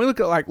example. When we look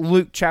at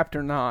Luke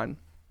chapter 9,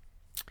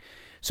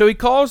 so he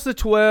calls the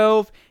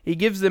 12, he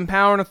gives them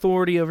power and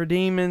authority over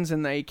demons,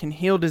 and they can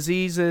heal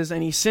diseases,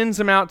 and he sends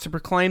them out to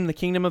proclaim the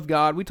kingdom of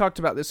God. We talked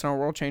about this in our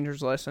World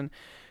Changers lesson.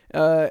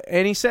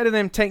 And he said to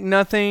them, take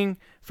nothing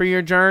for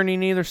your journey,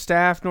 neither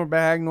staff, nor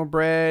bag, nor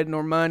bread,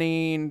 nor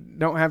money, and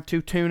don't have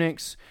 2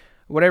 tunics.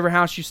 Whatever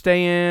house you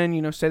stay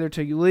in, stay there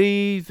till you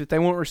leave. If they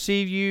won't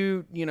receive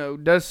you,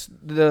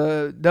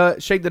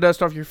 shake the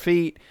dust off your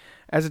feet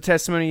as a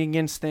testimony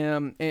against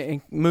them,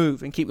 and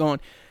move and keep going.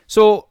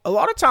 So a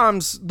lot of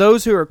times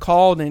those who are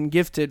called and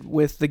gifted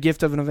with the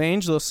gift of an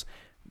evangelist,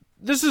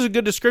 this is a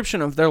good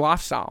description of their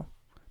lifestyle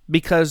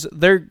because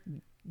they're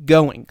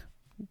going.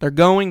 They're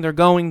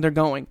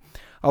going.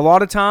 A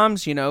lot of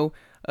times,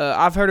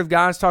 I've heard of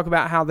guys talk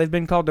about how they've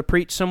been called to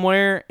preach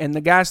somewhere, and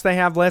the gas they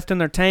have left in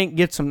their tank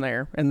gets them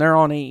there, and they're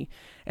on E.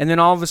 And then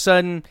all of a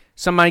sudden,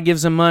 somebody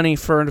gives them money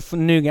for a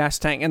new gas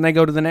tank, and they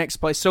go to the next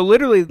place. So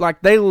literally,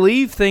 like, they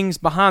leave things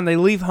behind. They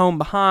leave home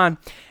behind,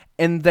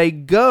 and they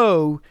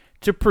go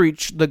to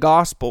preach the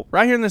gospel.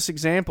 Right here in this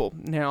example.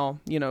 Now,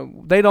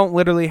 they don't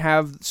literally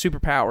have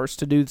superpowers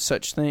to do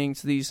such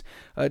things, these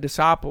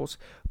disciples.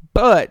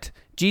 But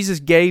Jesus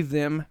gave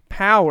them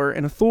power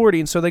and authority,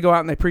 and so they go out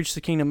and they preach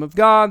the kingdom of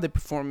God. They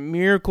perform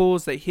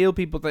miracles. They heal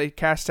people. They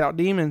cast out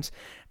demons,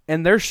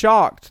 and they're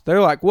shocked.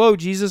 They're like, "Whoa,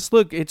 Jesus,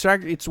 look,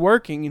 it's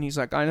working." And he's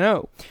like, "I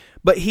know."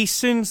 But he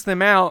sends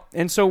them out,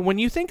 and so when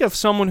you think of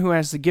someone who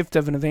has the gift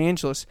of an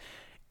evangelist,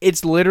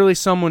 it's literally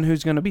someone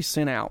who's going to be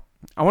sent out.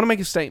 I want to make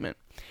a statement.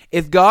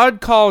 If God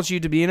calls you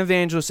to be an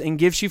evangelist and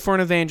gives you for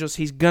an evangelist,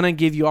 he's going to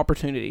give you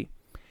opportunity.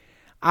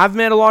 I've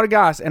met a lot of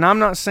guys, and I'm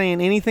not saying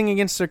anything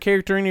against their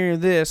character or any of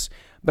this,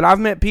 but I've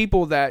met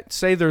people that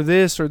say they're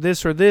this or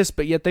this or this,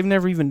 but yet they've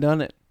never even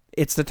done it.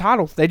 It's the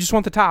title. They just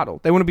want the title.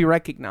 They want to be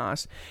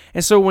recognized.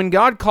 And so when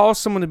God calls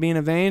someone to be an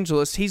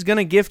evangelist, he's going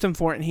to gift them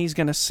for it, and he's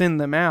going to send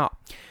them out.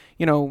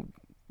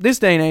 This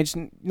day and age,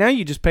 now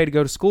you just pay to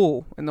go to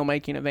school, and they'll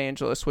make you an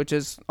evangelist, which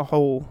is a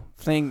whole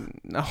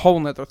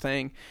nother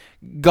thing.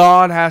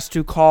 God has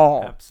to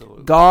call.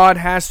 Absolutely. God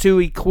has to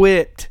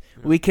equip.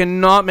 We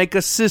cannot make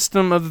a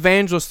system of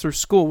evangelists through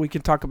school. We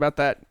can talk about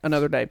that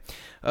another day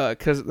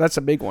because that's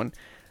a big one.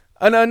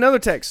 Another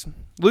text,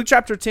 Luke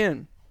chapter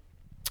 10.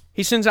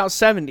 He sends out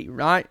 70,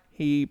 right?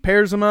 He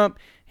pairs them up.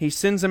 He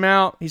sends them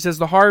out. He says,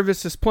 the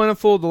harvest is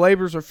plentiful, the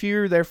laborers are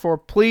few. Therefore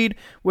plead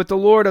with the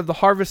Lord of the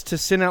harvest to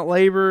send out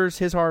laborers,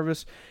 his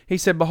harvest. He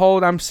said,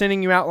 behold, I'm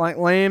sending you out like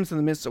lambs in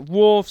the midst of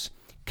wolves.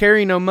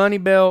 Carry no money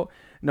belt,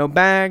 no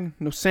bag,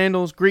 no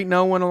sandals. Greet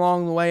no one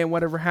along the way in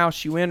whatever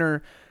house you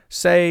enter.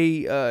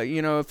 Say,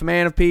 if a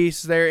man of peace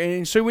is there.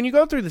 And so when you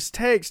go through this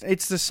text,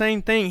 it's the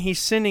same thing. He's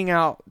sending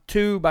out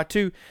two by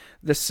two.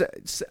 He's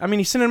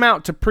sending them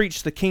out to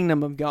preach the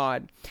kingdom of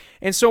God.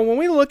 And so when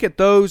we look at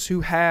those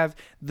who have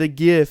the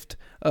gift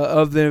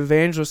of the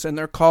evangelist and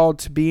they're called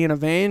to be an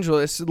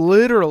evangelist,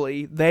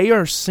 literally, they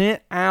are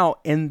sent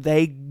out and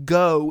they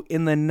go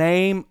in the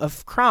name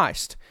of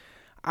Christ.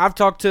 I've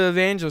talked to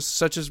evangelists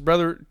such as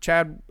Brother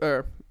Chad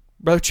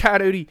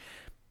Udi,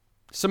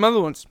 some other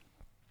ones.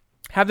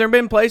 Have there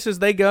been places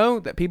they go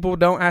that people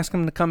don't ask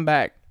them to come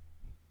back?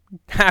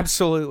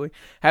 Absolutely.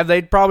 Have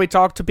they probably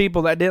talked to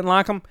people that didn't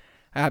like them?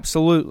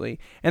 Absolutely.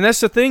 And that's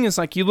the thing, is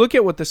like you look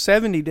at what the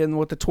 70 did and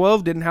what the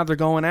 12 did and how they're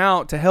going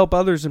out to help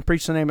others and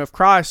preach the name of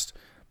Christ.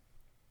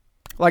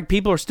 Like,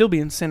 people are still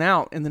being sent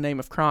out in the name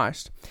of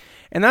Christ.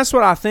 And that's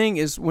what I think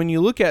is when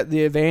you look at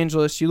the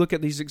evangelists, you look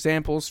at these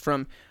examples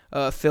from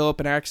Philip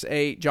in Acts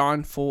 8,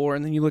 John 4,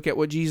 and then you look at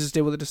what Jesus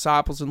did with the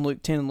disciples in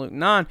Luke 10 and Luke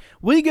 9,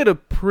 we get a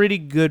pretty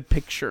good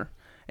picture,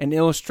 an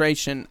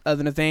illustration of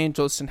an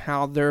evangelist and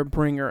how they're a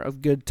bringer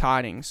of good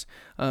tidings.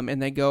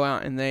 And they go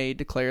out and they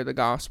declare the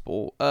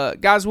gospel.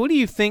 Guys, what do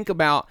you think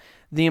about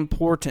the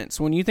importance?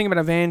 When you think about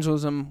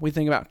evangelism, we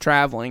think about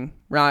traveling,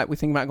 right? We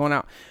think about going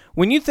out.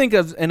 When you think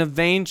of an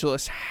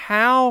evangelist,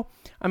 how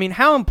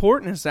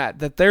important is that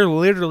they're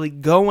literally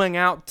going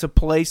out to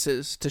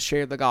places to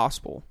share the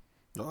gospel?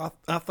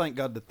 I thank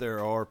God that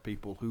there are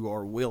people who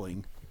are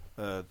willing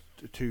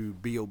to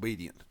be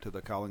obedient to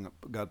the calling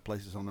God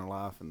places on their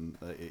life, and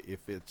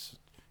if it's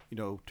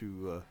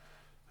to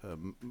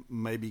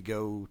maybe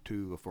go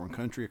to a foreign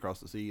country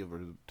across the sea,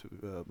 or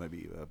to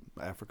maybe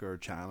Africa or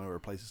China or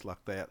places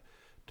like that,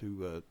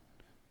 to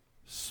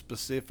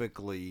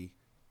specifically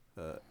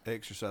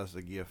exercise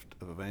the gift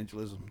of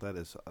evangelism. That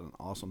is an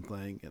awesome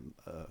thing, and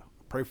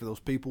pray for those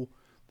people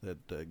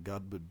that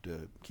God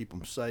would keep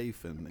them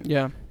safe,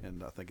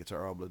 and I think it's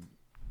our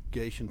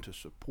obligation to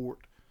support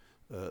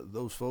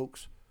those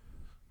folks.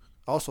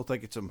 I also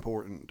think it's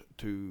important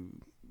to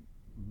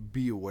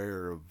be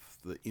aware of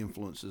the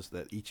influences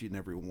that each and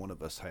every one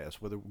of us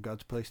has, whether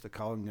God's placed a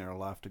calling in our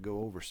life to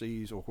go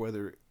overseas or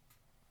whether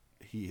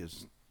he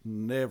has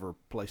never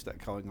placed that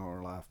calling on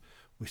our life.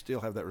 We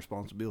still have that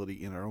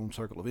responsibility in our own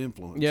circle of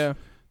influence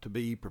to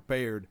be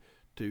prepared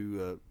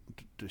to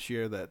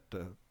share that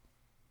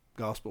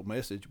gospel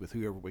message with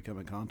whoever we come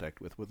in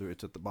contact with, whether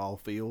it's at the ball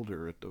field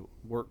or at the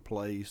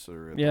workplace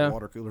or at the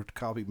water cooler, the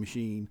coffee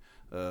machine,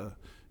 to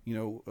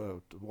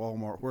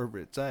Walmart, wherever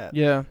it's at.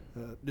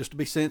 Just to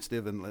be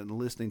sensitive and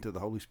listening to the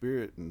Holy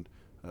Spirit, and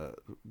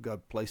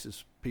God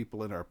places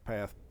people in our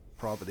path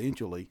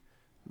providentially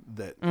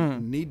that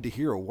need to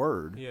hear a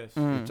word.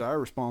 It's our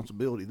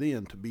responsibility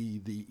then to be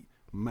the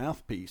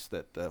mouthpiece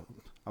that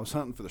I was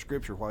hunting for the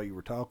scripture while you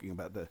were talking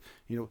about that.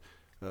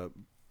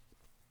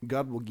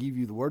 God will give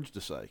you the words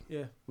to say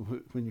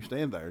when you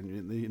stand there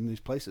in these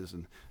places,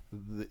 and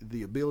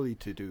the ability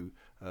to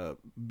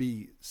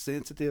be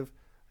sensitive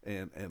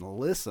and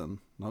listen,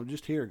 not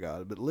just hear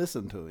God, but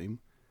listen to him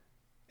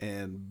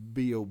and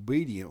be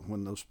obedient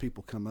when those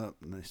people come up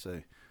and they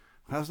say,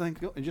 how's things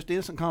going? And just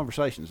innocent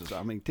conversations.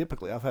 I mean,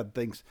 typically I've had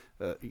things,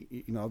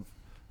 I've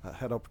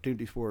had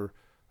opportunities for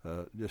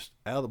just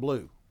out of the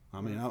blue.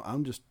 I mean,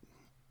 I'm just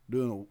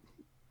doing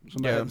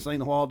somebody I haven't seen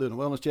in a while doing a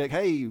wellness check.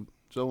 Hey,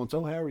 so and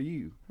so, how are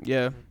you?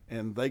 Yeah.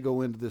 And they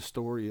go into this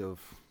story of,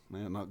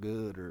 man, not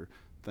good, or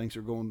things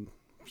are going,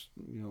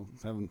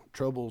 having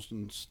troubles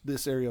in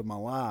this area of my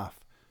life,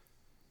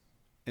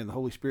 and the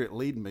Holy Spirit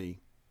lead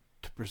me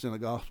to present a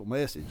gospel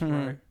message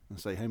and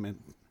say, hey, man,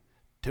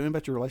 tell me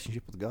about your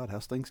relationship with God.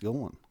 How's things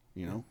going?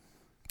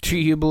 Do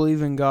you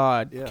believe in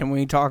God? Yeah. Can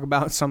we talk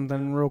about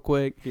something real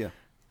quick? Yeah.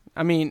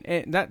 I mean,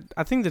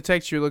 I think the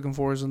text you're looking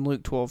for is in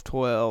Luke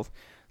 12:12.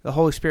 The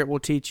Holy Spirit will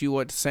teach you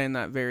what to say in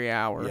that very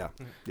hour.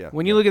 Yeah.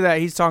 When you look at that,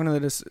 he's talking to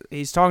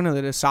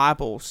the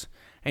disciples,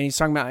 and he's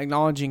talking about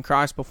acknowledging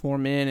Christ before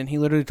men. And he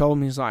literally told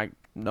them, he's like,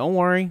 "Don't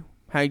worry,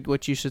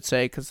 what you should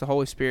say, because the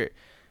Holy Spirit."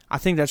 I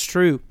think that's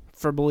true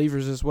for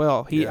believers as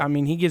well. He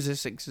gives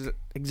us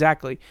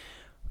exactly.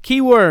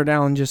 Key word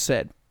Alan just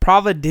said,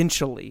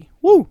 providentially.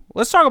 Woo!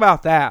 Let's talk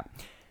about that.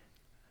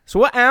 So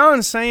what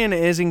Alan's saying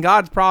is, in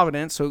God's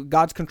providence, so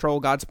God's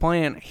control, God's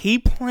plan, he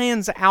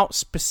plans out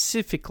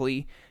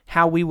specifically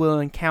how we will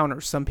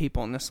encounter some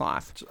people in this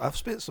life. I've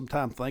spent some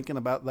time thinking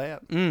about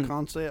that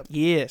concept.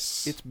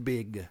 Yes. It's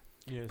big.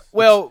 Yes.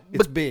 Well,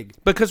 it's big.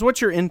 Because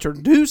what you're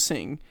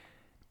introducing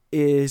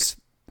is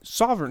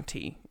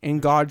sovereignty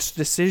and God's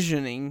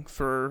decisioning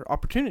for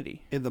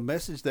opportunity. In the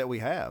message that we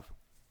have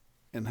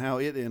and how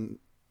it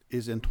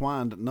is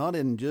entwined, not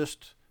in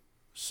just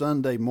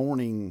Sunday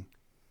morning,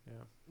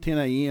 10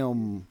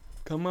 a.m.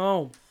 Come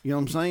on. You know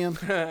what I'm saying?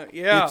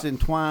 Yeah. It's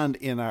entwined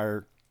in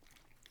our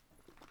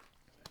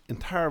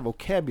entire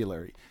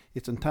vocabulary.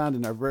 It's entwined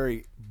in our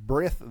very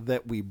breath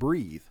that we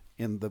breathe,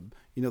 in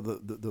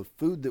the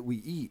food that we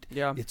eat.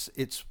 Yeah.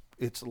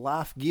 It's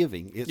life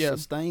giving. It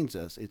sustains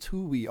us. It's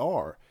who we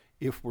are.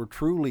 If we're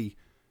truly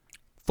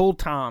full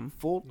time,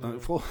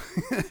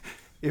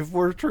 if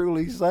we're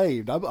truly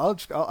saved, I'll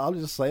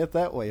just say it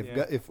that way.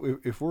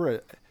 If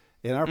we're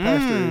and our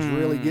pastor is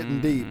really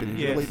getting deep and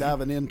he's really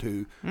diving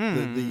into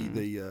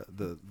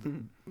the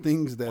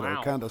things that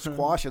are kind of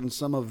squashing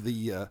some of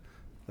the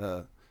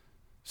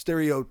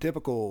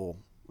stereotypical.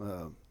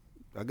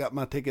 I got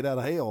my ticket out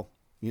of hell.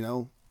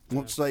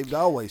 Once saved,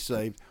 always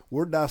saved.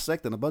 We're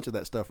dissecting a bunch of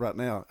that stuff right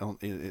now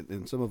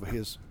in some of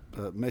his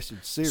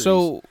message series.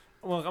 So,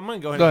 well, I'm going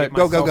to go ahead and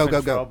get myself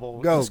in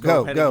trouble. Go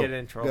ahead and get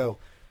in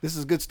trouble. This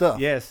is good stuff.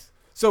 Yes.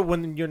 So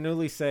when you're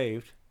newly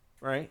saved,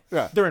 right?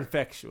 Yeah. They're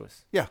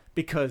infectious. Yeah.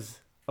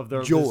 Because of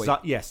their joy.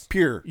 Yes.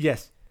 Pure.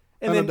 Yes.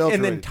 And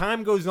then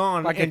time goes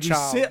on, like and you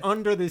sit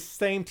under this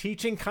same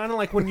teaching, kind of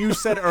like when you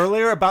said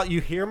earlier about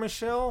you hear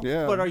Michelle.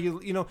 Yeah. But are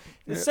you,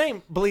 the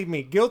same? Believe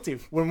me, guilty.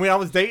 When I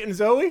was dating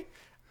Zoe,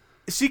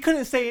 she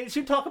couldn't say it.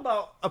 She'd talk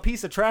about a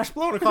piece of trash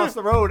blowing across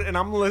the road, and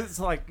I'm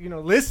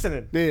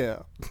listening.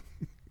 Yeah.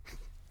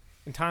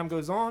 And time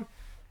goes on,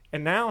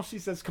 and now she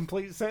says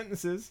complete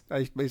sentences. I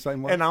used to be the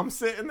same way. And I'm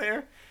sitting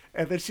there,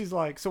 and then she's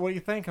like, "So what do you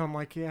think?" I'm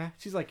like, "Yeah."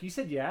 She's like, "You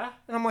said yeah?"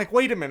 And I'm like,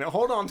 "Wait a minute,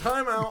 hold on,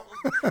 time out,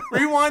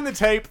 rewind the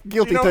tape."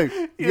 Guilty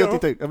too.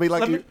 I mean,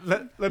 like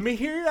let me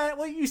hear that.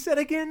 What you said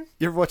again?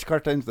 You ever watch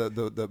cartoons?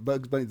 The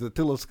Bugs Bunny, the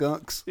two little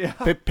skunks. Yeah.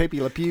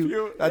 Pepe Le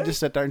Pew. I just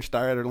sit there and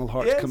stare at her, and little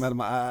hearts come out of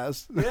my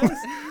eyes.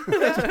 Yes.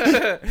 But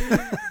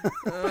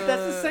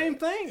that's the same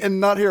thing. And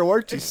not hear a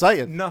word she's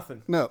saying.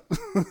 Nothing. No.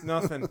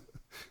 Nothing.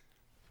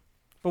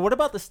 But what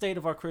about the state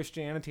of our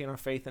Christianity and our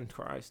faith in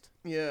Christ?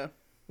 yeah.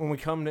 When we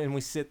come and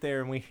we sit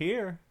there and we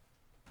hear,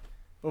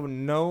 but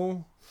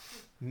no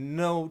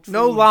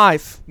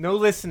life, no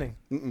listening,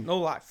 no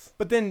life.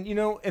 But then,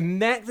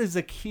 and that is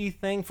a key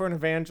thing for an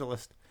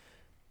evangelist.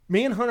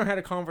 Me and Hunter had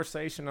a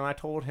conversation, and I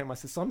told him, I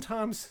said,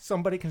 sometimes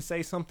somebody can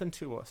say something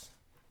to us.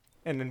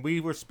 And then we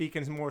were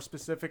speaking more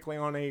specifically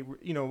on a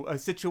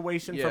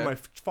situation from a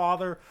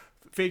father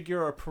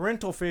figure or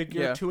parental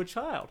figure to a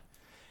child.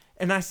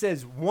 And I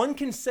says, one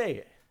can say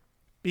it,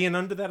 being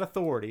under that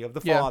authority of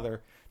the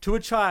father, to a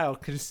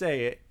child can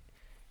say it,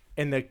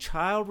 and the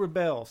child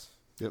rebels.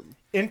 Yep.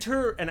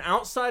 Enter an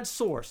outside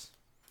source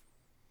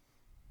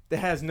that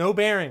has no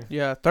bearing.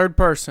 Yeah, third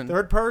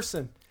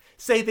person.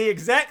 Say the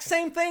exact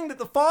same thing that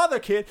the father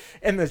kid,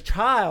 and the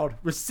child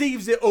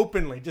receives it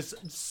openly,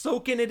 just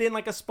soaking it in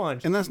like a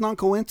sponge. And that's not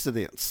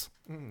coincidence.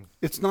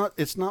 It's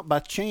not by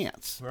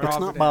chance. Right. It's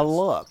not by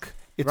luck.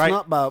 It's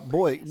not by,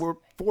 boy, we're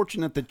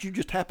fortunate that you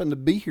just happen to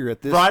be here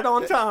at this right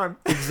on time,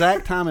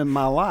 exact time in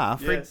my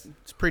life. Yes.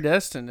 It's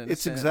predestined.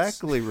 It's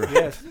exactly right.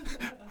 Yes.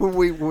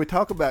 When we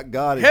talk about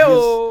God and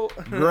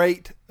His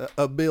great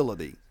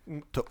ability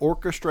to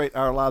orchestrate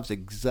our lives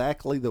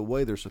exactly the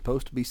way they're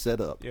supposed to be set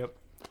up. Yep.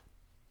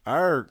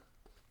 Our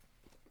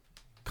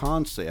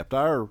concept,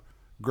 our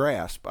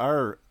grasp,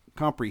 our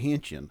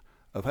comprehension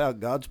of how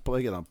God's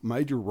playing a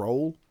major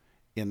role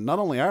in not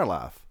only our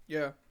life,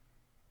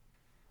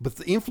 but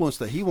the influence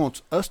that He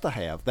wants us to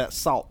have, that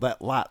salt,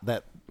 that light,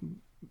 that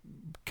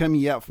come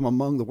ye out from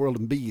among the world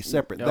and be ye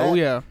separate.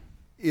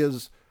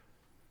 Is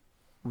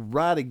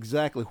right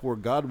exactly where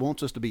God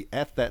wants us to be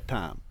at that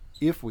time.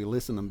 if we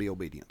listen and be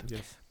obedient.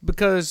 Yes.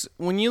 Because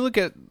when you look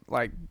at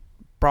like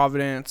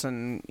providence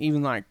and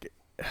even like,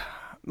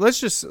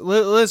 let's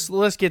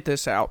get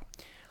this out.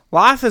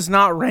 Life is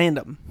not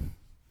random.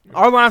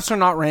 Our lives are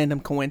not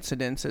random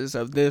coincidences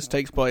of this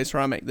takes place or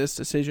I make this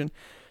decision.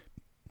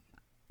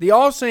 The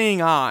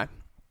all-seeing eye,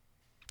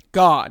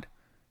 God,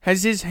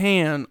 has his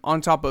hand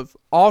on top of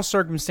all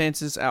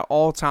circumstances at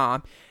all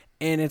time,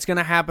 and it's going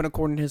to happen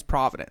according to his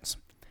providence.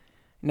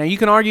 Now, you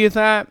can argue with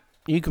that.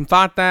 You can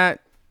fight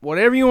that.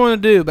 Whatever you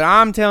want to do, but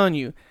I'm telling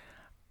you,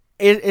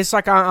 it's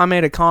like I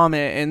made a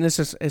comment, and this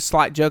is a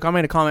slight joke. I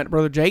made a comment to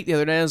Brother Jake the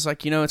other day. It's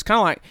like, it's kind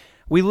of like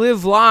we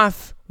live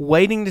life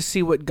waiting to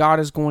see what God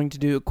is going to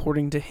do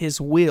according to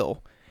his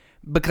will.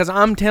 Because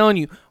I'm telling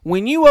you,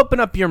 when you open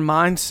up your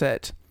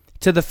mindset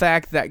to the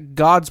fact that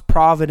God's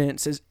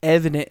providence is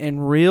evident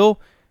and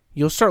real,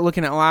 you'll start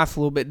looking at life a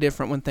little bit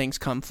different when things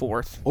come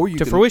forth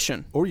to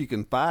fruition. Or you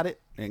can fight it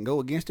and go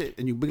against it,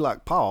 and you be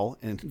like Paul,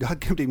 and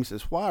God comes to him and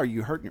says, "Why are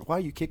you hurting? Why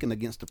are you kicking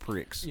against the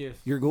pricks? Yes.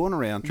 You're going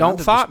around trying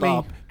to stop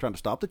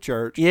the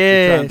church.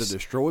 Yes. You're trying to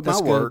destroy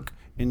That's my work." Good.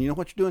 And you know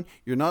what you're doing?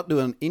 You're not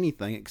doing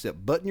anything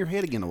except butting your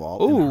head against the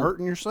wall and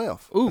hurting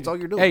yourself. That's all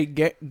you're doing. Hey,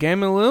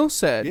 Gamaliel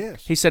said,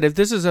 yes. He said, if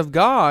this is of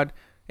God,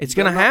 it's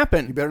going to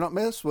happen. You better not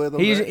mess with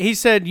them. He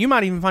said, you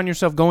might even find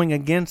yourself going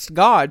against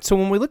God. So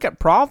when we look at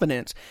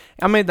providence,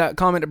 I made that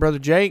comment to Brother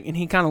Jake, and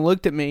he kind of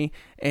looked at me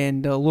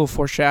and a little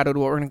foreshadowed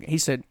what we're going to. He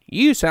said,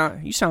 "You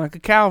sound like a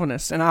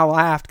Calvinist," and I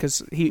laughed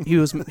because he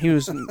was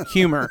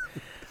humor,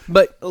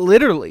 but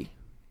literally,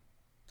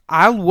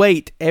 I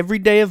wait every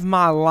day of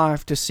my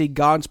life to see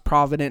God's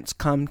providence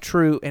come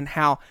true and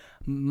how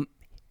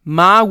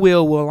my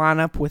will line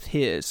up with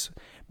His.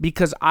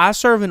 Because I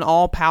serve an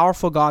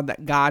all-powerful God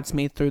that guides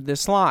me through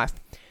this life.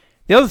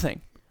 The other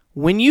thing,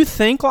 when you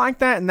think like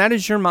that and that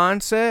is your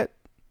mindset,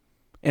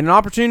 and an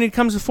opportunity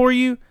comes before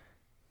you,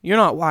 you're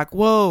not like,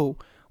 whoa,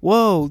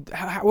 what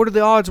are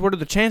the odds? What are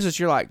the chances?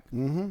 You're like,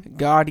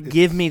 God,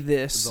 give me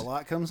this. The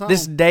light comes on.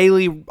 This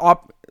daily,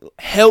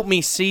 help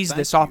me seize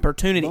this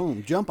opportunity.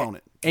 Boom, jump on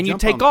it. And you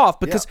take off.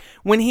 Because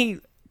when He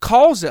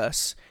calls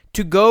us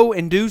to go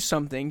and do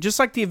something, just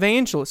like the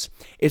evangelist,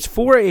 it's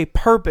for a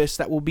purpose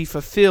that will be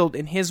fulfilled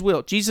in His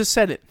will. Jesus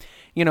said it,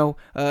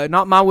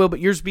 not my will, but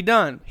yours be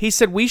done. He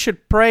said we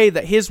should pray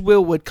that His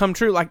will would come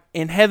true, like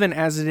in heaven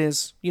as it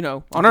is,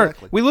 on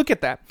earth. We look at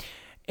that.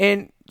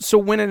 And so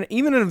when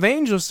even an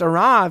evangelist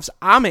arrives,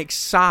 I'm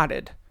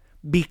excited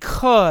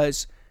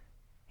because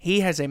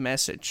he has a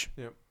message.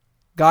 Yep.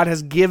 God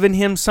has given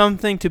him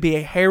something to be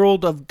a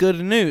herald of good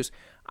news.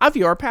 I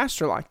view our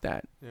pastor like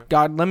that. Yep.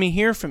 God, let me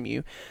hear from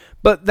you.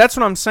 But that's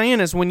what I'm saying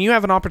is when you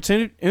have an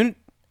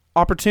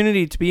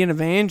opportunity to be an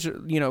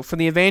evangel, for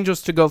the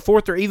evangelist to go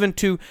forth or even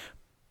to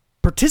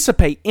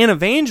participate in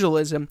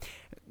evangelism,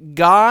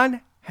 God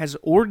has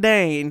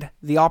ordained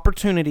the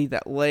opportunity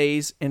that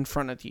lays in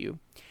front of you.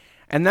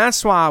 And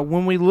that's why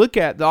when we look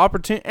at the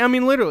opportunity,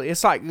 literally,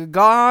 it's like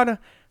God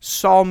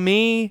saw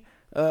me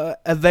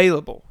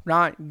available,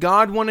 right?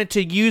 God wanted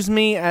to use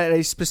me at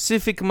a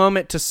specific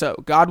moment to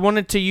sow. God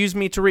wanted to use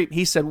me to reap.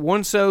 He said,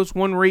 one sows,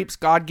 one reaps,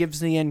 God gives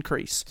the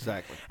increase.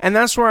 Exactly. And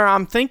that's where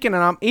I'm thinking,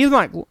 and I'm even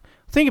like,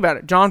 think about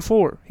it, John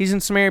 4, he's in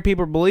Samaria,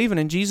 people are believing,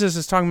 and Jesus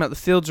is talking about the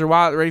fields are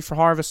white, ready for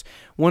harvest.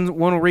 One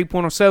will reap,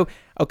 one will sow.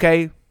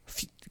 Okay,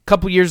 a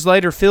couple years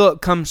later,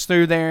 Philip comes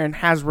through there and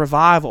has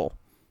revival.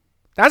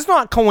 That's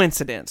not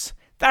coincidence.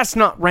 That's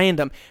not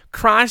random.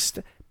 Christ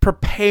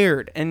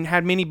prepared and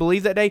had many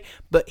believe that day,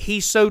 but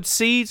he sowed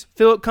seeds.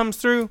 Philip comes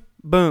through,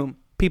 boom,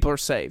 people are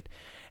saved.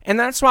 And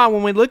that's why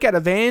when we look at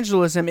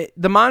evangelism,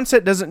 the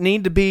mindset doesn't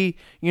need to be,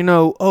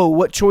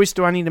 what choice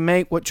do I need to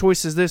make? What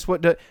choice is this?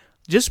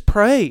 Just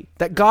pray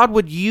that God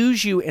would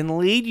use you and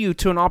lead you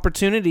to an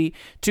opportunity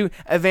to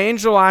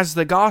evangelize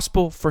the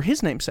gospel for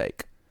His name's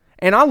sake.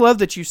 And I love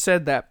that you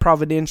said that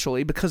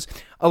providentially, because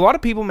a lot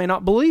of people may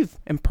not believe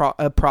in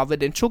a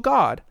providential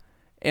God.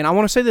 And I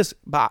want to say this,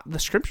 but the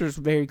scripture is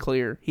very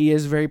clear. He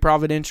is very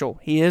providential.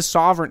 He is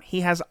sovereign.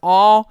 He has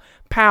all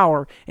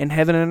power in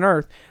heaven and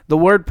earth. The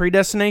word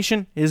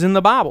predestination is in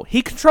the Bible.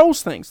 He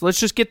controls things. Let's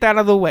just get that out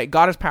of the way.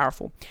 God is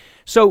powerful.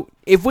 So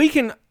if we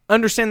can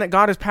understand that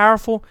God is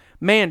powerful,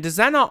 man, does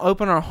that not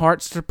open our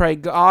hearts to pray,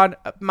 God,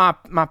 my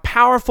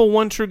powerful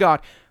one true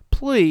God,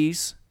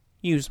 please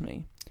use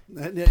me.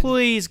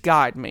 Please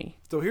guide me.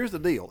 So here's the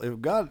deal. If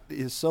God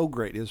is so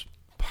great,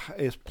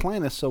 His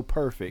plan is so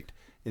perfect,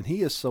 and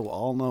He is so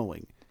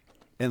all-knowing,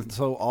 and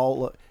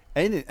so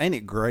ain't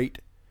it great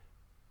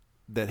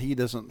that He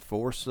doesn't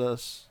force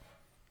us?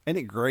 Ain't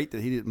it great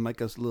that He didn't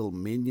make us little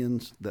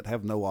minions that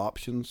have no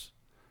options,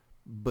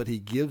 but He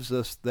gives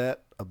us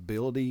that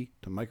ability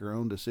to make our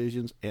own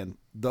decisions, and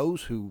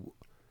those who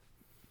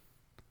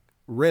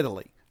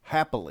readily,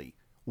 happily,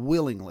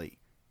 willingly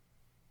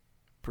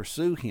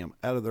pursue Him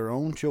out of their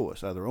own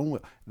choice, out of their own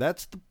will,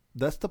 that's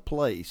the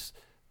place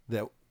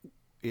that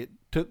it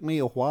took me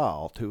a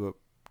while to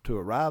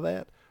arrive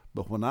at.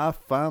 But when I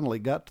finally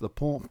got to the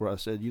point where I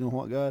said, you know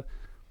what, God,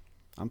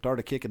 I'm tired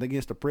of kicking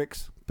against the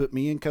pricks. Put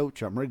me in,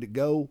 Coach. I'm ready to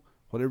go.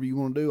 Whatever you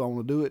want to do, I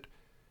want to do it.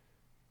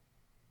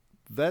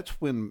 That's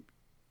when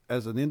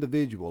as an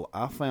individual,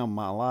 I found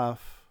my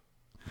life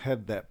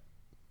had that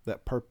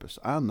purpose.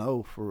 I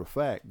know for a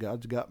fact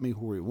God's got me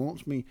where He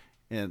wants me,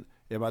 and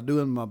if I'm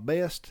doing my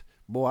best,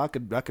 boy, I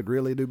could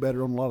really do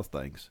better on a lot of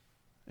things.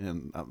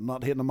 And I'm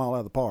not hitting them all out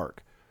of the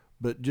park,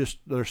 but just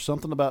there's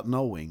something about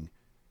knowing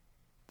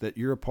that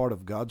you're a part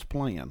of God's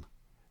plan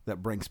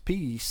that brings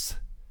peace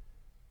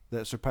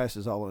that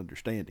surpasses all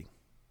understanding.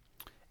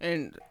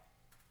 And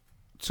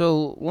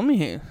so let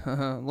me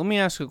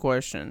ask a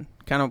question,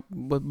 kind of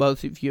what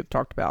both of you have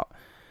talked about.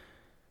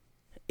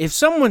 If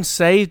someone's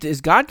saved,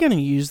 is God going to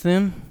use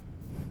them?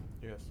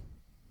 Yes.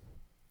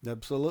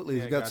 Absolutely,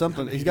 Yeah, He's got God's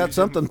something. gonna He's use got them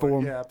something for-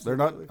 for them. yeah, They're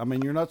not. absolutely. I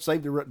mean, you're not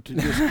saved to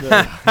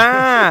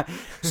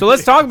just. So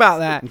let's talk about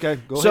that.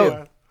 Okay, go So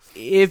ahead.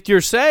 if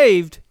you're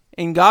saved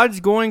and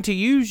God's going to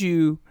use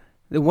you,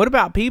 then what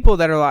about people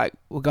that are like,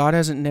 well, God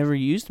hasn't never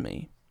used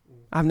me.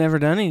 I've never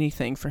done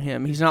anything for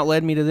Him. He's not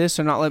led me to this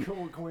or not led.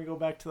 Can we go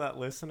back to that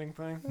listening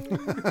thing?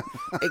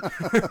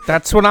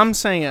 That's what I'm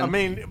saying. I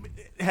mean,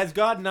 has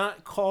God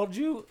not called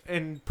you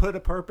and put a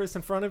purpose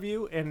in front of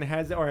you, and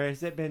has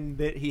it been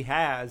that He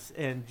has,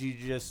 and you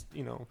just,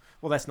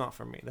 well, that's not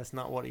for me. That's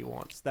not what He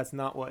wants. That's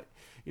not what,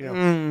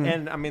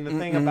 And I mean, the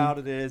thing about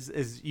it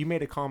is you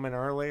made a comment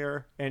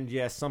earlier, and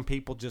yes, some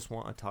people just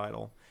want a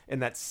title,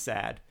 and that's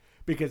sad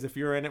because if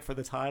you're in it for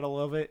the title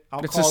of it,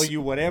 I'll call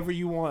you whatever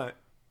you want.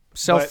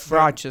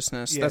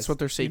 Self-righteousness. Yes, That's what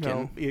they're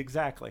seeking.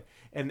 Exactly.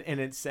 And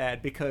it's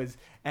sad because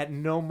at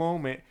no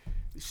moment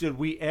should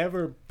we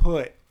ever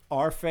put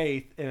our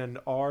faith and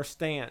our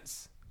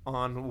stance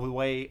on the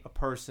way a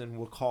person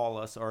will call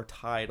us or a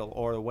title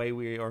or the way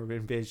we are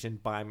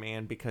envisioned by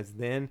man, because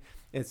then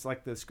it's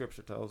like the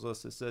scripture tells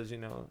us. It says,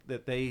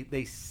 that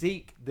they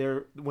seek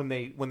when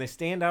they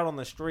stand out on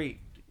the street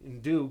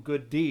and do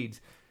good deeds,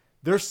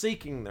 they're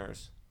seeking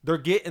theirs. They're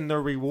getting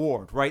their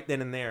reward right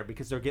then and there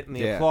because they're getting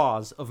the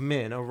applause of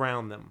men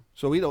around them.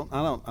 So we're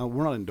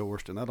not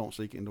endorsed, and I don't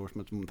seek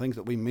endorsements. And things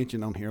that we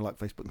mention on here, like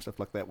Facebook and stuff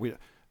like that, we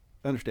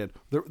understand.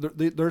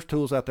 There's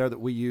tools out there that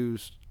we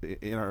use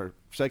in our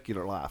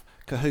secular life.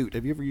 Kahoot,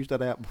 have you ever used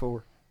that app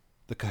before?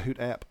 The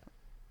Kahoot app.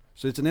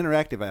 So it's an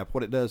interactive app.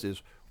 What it does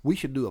is we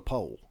should do a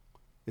poll.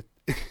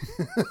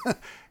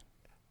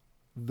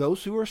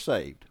 Those who are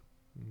saved,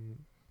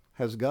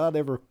 has God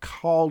ever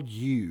called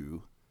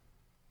you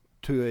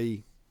to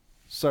a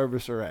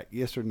service or act?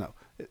 Yes or no?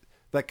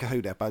 That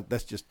Kahoot app, I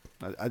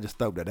just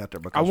throw that out there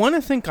because I want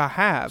to think I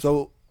have.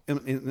 So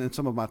in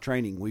some of my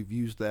training, we've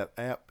used that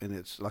app, and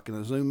it's like in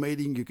a Zoom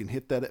meeting. You can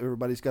hit that.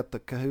 Everybody's got the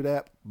Kahoot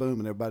app. Boom,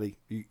 and everybody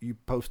you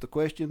post a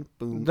question.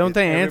 Boom. Don't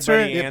they answer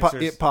it? It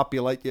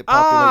populates. It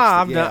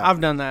populates.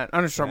 I've done that. I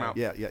understand about.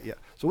 Yeah.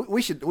 So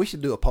we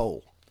should do a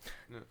poll.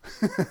 You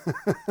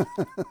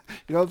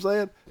know what I'm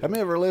saying? How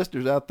many of our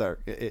listeners out there?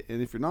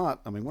 And if you're not,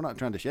 I mean, we're not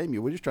trying to shame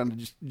you. We're just trying to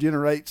just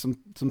generate some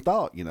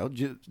thought.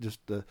 Just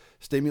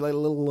stimulate a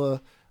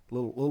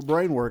little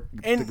brain work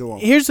to go on.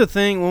 Here's the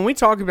thing: when we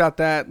talk about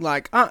that,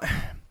 like,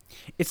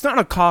 it's not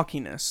a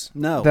cockiness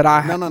No.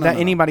 that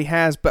anybody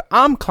has, but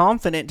I'm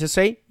confident to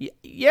say,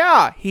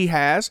 yeah, he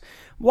has.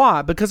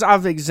 Why? Because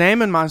I've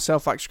examined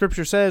myself, like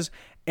Scripture says,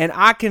 and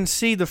I can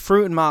see the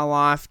fruit in my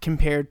life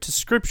compared to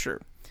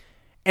Scripture.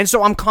 And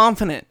so I'm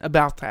confident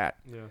about that.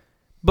 Yeah.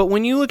 But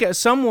when you look at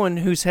someone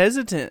who's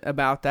hesitant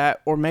about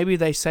that, or maybe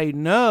they say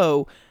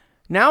no,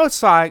 now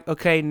it's like,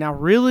 okay, now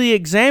really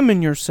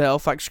examine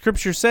yourself, like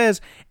Scripture says,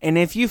 and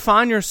if you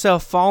find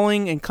yourself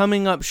falling and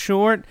coming up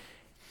short,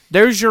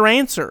 there's your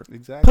answer.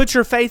 Exactly. Put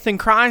your faith in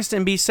Christ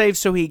and be saved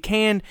so He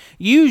can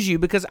use you,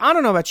 because I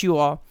don't know about you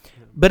all,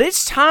 but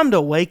it's time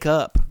to wake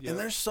up. And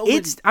there's so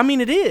It is.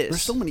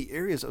 There's so many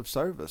areas of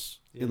service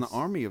in the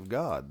army of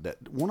God that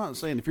we're not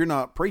saying if you're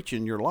not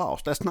preaching, you're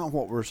lost. That's not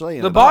what we're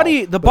saying. The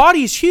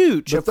body is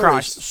huge but of there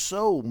Christ. is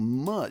so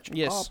much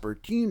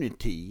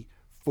opportunity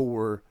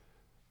for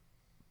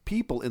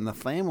people in the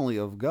family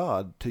of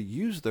God to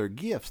use their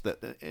gifts.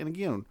 And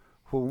again,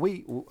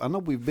 I know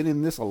we've been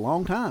in this a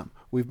long time.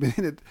 We've been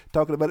in it,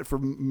 talking about it for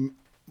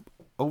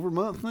over a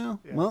month now,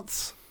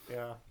 months.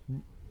 Yeah.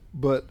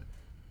 But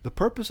the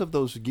purpose of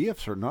those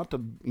gifts are not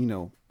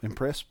to,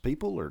 impress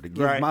people or to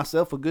give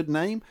myself a good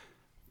name.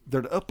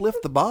 They're to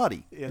uplift the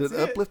body,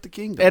 to uplift the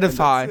kingdom.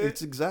 Edify.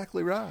 It's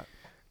exactly right.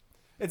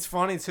 It's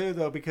funny too,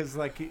 though, because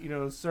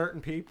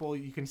certain people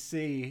you can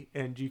see,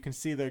 and you can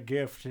see their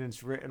gift, and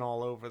it's written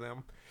all over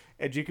them.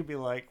 And you could be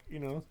like,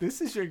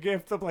 this is your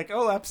gift. I'm like,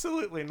 oh,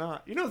 absolutely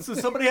not. So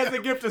somebody has the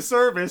gift of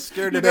service.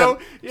 Scared to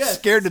death. Yeah,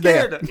 Scared to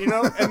death.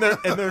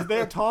 And they're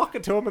there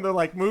talking to them, and they're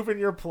like moving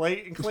your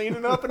plate and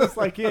cleaning up, and it's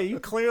like, yeah, you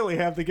clearly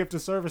have the gift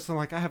of service. And I'm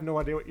like, I have no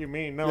idea what you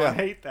mean. No, I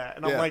hate that.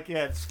 And I'm like,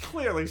 yeah, it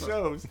clearly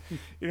shows.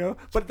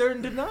 But they're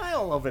in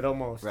denial of it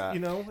almost.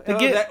 Right.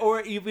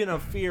 Or even a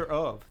fear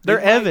of. They're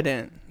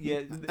evident.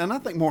 Yeah. And I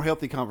think more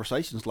healthy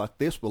conversations like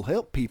this will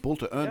help people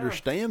to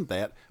understand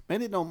that.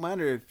 Man, it don't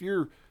matter if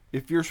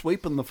you're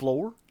sweeping the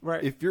floor,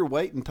 right? If you're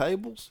waiting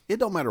tables, it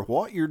don't matter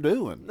what you're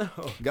doing. No.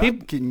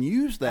 God can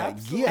use that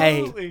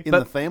gift in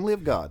the family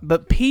of God.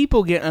 But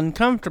people get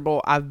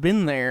uncomfortable. I've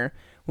been there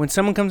when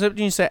someone comes up to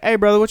you and say, "Hey,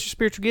 brother, what's your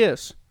spiritual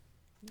gifts?"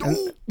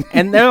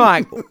 And they're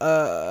like,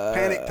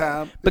 Panic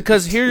time.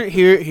 because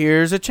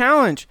here's a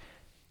challenge.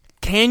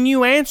 Can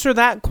you answer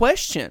that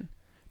question?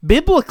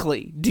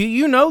 Biblically, do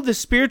you know the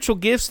spiritual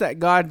gifts that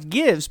God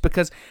gives?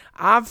 Because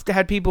I've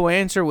had people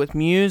answer with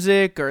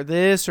music or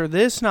this,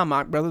 and I'm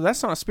like, brother,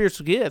 that's not a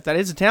spiritual gift. That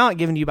is a talent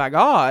given to you by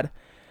God.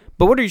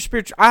 But what are your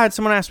spiritual... I had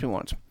someone ask me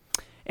once,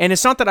 and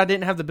it's not that I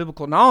didn't have the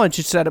biblical knowledge,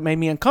 it's that it made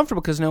me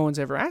uncomfortable because no one's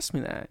ever asked me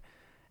that.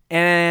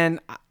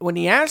 And when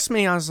he asked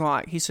me, I was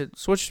like, he said,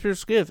 so what's your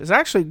spiritual gift? It's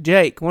actually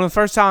Jake. One of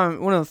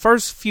the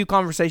first few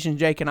conversations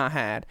Jake and I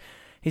had,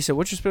 he said,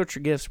 what's your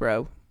spiritual gifts,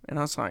 bro? And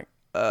I was like,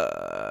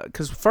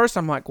 because first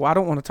I'm like, well, I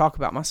don't want to talk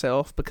about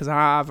myself because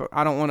I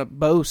don't want to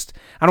boast.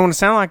 I don't want to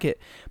sound like it.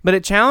 But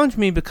it challenged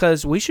me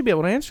because we should be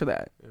able to answer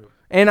that. Yeah.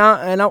 And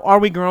are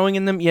we growing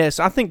in them? Yes,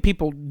 I think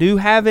people do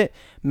have it.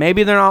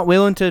 Maybe they're not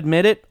willing to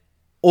admit it,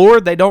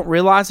 or they don't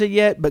realize it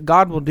yet, but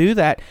God will do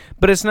that.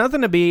 But it's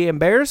nothing to be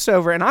embarrassed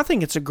over, and I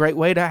think it's a great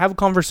way to have a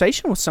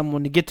conversation with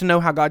someone to get to know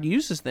how God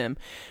uses them.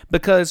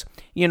 Because,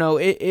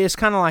 it's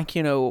kind of like,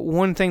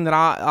 one thing that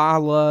I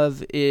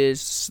love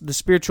is the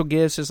spiritual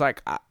gifts is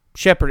like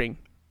shepherding,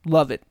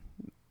 love it.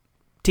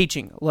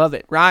 Teaching, love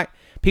it, right?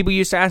 People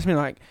used to ask me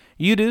like,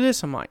 you do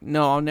this? I'm like,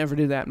 no, I'll never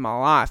do that in my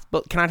life.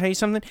 But can I tell you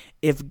something?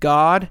 If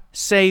God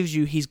saves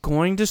you, He's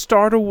going to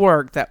start a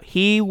work that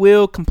He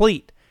will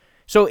complete.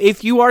 So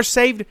if you are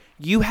saved,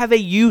 you have a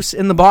use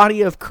in the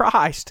body of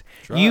Christ.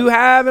 Right. You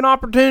have an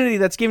opportunity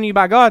that's given you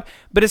by God.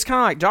 But it's kind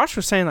of like Josh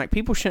was saying, like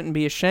people shouldn't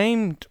be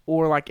ashamed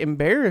or like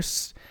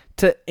embarrassed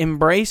to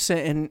embrace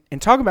it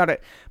and talk about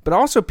it. But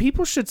also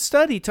people should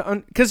study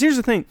because here's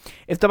the thing.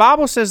 If the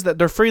Bible says that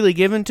they're freely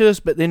given to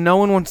us, but then no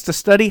one wants to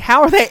study,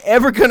 how are they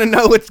ever going to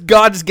know it's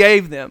God's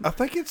gave them? I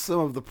think it's some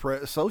of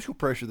the social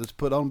pressure that's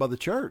put on by the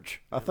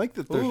church. I think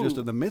that there's just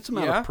an immense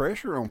amount of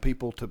pressure on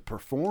people to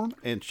perform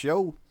and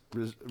show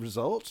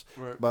results,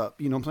 right. But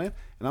you know what I'm saying?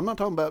 And I'm not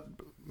talking about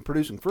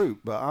producing fruit,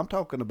 but I'm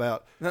talking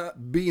about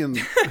being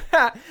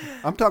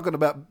I'm talking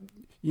about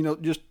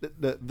just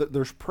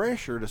there's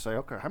pressure to say,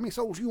 okay, how many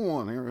souls you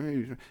want,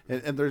 and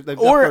they've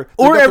got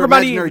their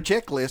imaginary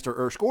checklist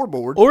or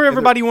scoreboard, or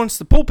everybody wants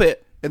the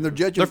pulpit, and they're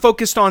judging. They're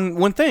focused on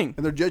one thing,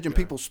 and they're judging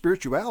people's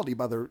spirituality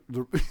by the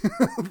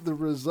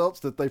results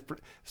that they.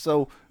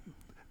 So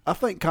I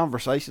think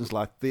conversations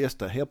like this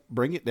to help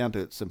bring it down to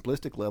its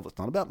simplistic level. It's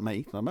not about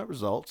me. It's not about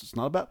results. It's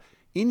not about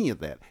any of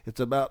that.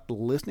 It's about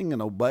listening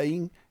and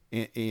obeying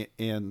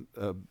and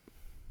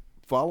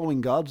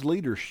following God's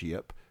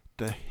leadership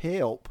to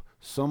help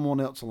someone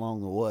else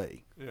along the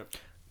way. Yeah.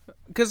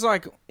 Because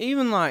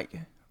even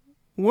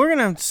we're going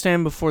to have to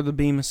stand before the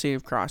bema seat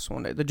of Christ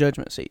one day, the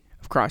judgment seat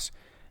of Christ.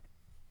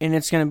 And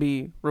it's going to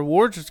be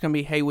rewards. It's going to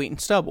be hay, wheat,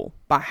 and stubble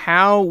by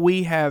how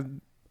we have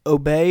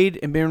obeyed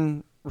and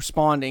been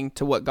responding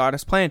to what God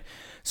has planned.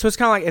 So it's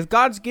kind of like if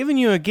God's given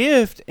you a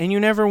gift and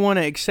you never want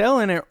to excel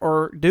in it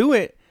or do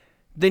it,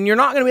 then you're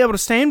not going to be able to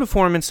stand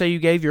before Him and say you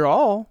gave your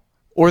all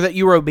or that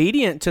you were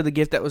obedient to the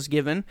gift that was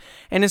given.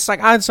 And it's like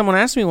I had someone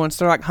ask me once,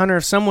 they're like, Hunter,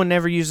 if someone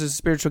never uses a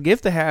spiritual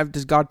gift they have,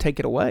 does God take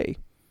it away?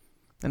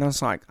 And I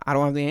was like, I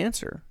don't have the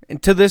answer.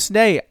 And to this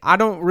day, I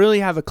don't really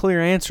have a clear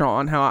answer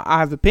on how I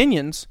have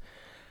opinions.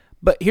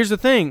 But here's the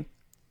thing.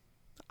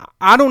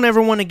 I don't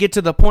ever want to get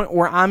to the point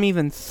where I'm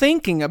even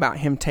thinking about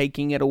Him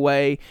taking it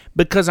away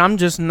because I'm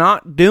just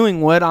not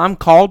doing what I'm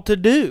called to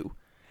do.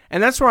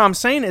 And that's where I'm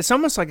saying it's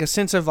almost like a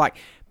sense of like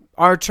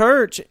our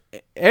church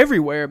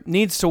everywhere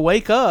needs to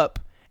wake up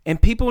and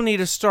people need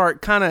to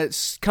start kind of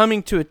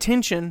coming to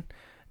attention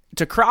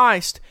to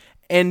Christ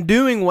and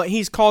doing what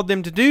He's called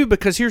them to do.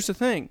 Because here's the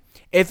thing.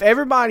 If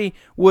everybody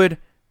would...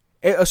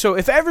 So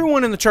if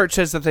everyone in the church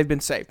says that they've been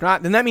saved,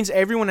 right, then that means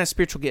everyone has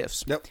spiritual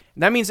gifts. Yep.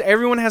 That means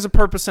everyone has a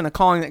purpose and a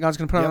calling that God's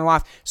going to put on their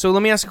life. So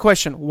let me ask a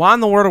question. Why in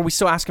the world are we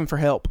still asking for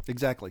help?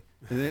 Exactly.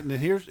 And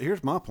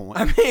here's my point.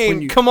 I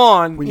mean, come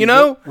on, when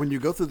you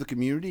go through the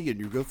community and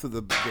you go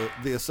through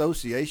the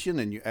association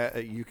and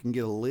you can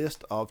get a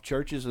list of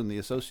churches in the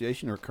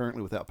association who are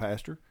currently without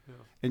pastor,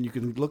 and you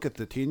can look at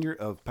the tenure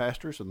of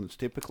pastors, and it's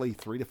typically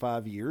 3 to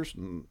 5 years,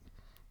 and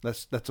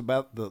that's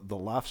about the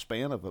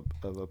lifespan of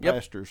a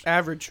pastor's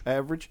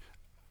average.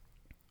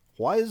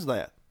 Why is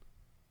that?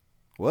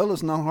 Well,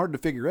 it's not hard to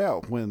figure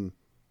out when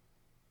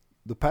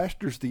the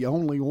pastor's the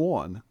only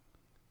one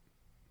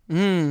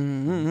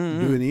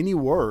doing any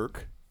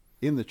work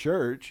in the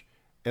church,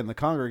 and the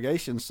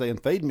congregation's saying,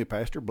 "Feed me,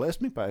 pastor.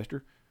 Bless me,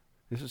 pastor.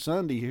 This is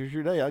Sunday. Here's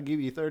your day. I'll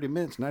give you 30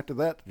 minutes, and after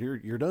that,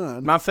 you're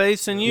done. My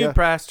faith's in you,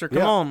 pastor.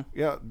 Come on.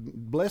 Yeah,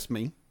 bless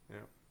me."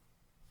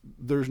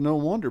 There's no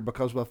wonder,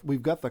 because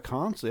we've got the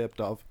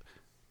concept of,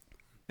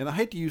 and I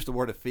hate to use the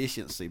word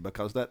efficiency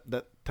because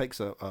that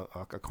takes a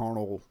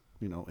carnal,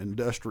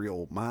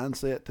 industrial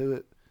mindset to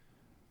it.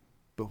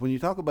 But when you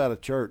talk about a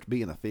church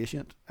being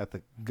efficient at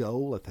the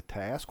goal, at the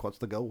task, what's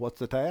the goal? What's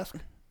the task?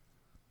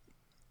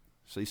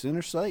 See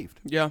sinners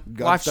saved. Yeah,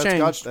 life's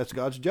changed. That's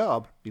God's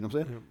job. You know what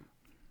I'm saying? Yeah.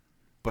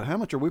 But how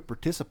much are we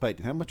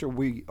participating? How much are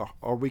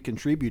we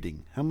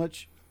contributing? How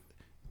much,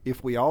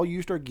 if we all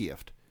used our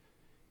gift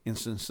in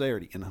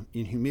sincerity,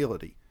 in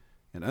humility,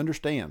 and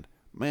understand,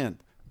 man,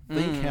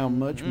 think how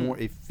much more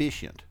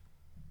efficient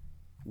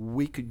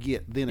we could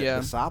get than Yeah.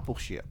 at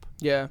discipleship.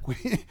 Yeah.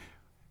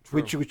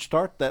 Which would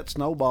start that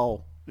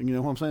snowball. You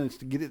know what I'm saying? It's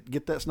to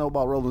get that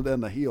snowball rolling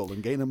down the hill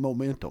and gaining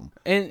momentum.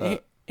 And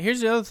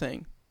here's the other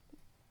thing.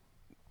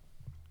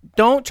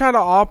 Don't try to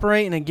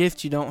operate in a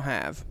gift you don't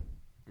have.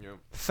 Yep.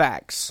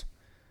 Facts.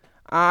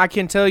 I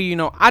can tell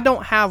you, I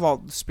don't have all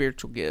the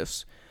spiritual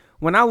gifts.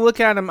 When I look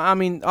at them, I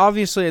mean,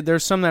 obviously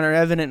there's some that are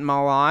evident in my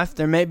life.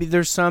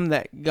 There's some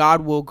that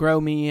God will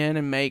grow me in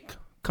and make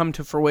come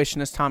to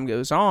fruition as time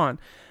goes on.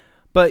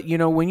 But,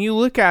 when you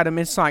look at them,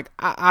 it's like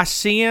I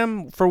see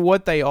them for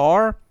what they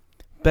are,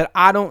 but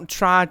I don't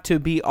try to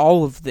be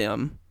all of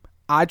them.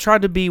 I try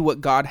to be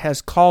what God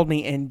has called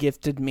me and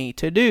gifted me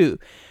to do.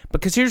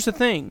 Because here's the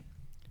thing.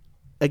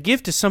 A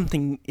gift is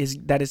something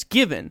that is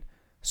given.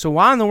 So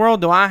why in the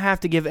world do I have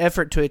to give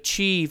effort to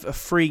achieve a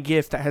free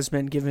gift that has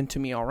been given to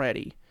me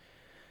already?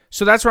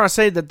 So that's where I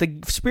say that the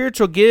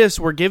spiritual gifts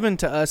were given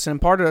to us and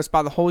imparted to us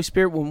by the Holy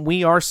Spirit when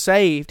we are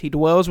saved. He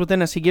dwells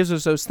within us. He gives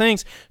us those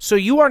things. So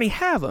you already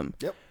have them.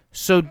 Yep.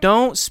 So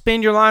don't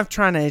spend your life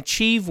trying to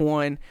achieve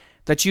one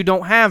that you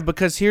don't have,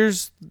 because you're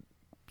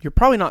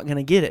probably not going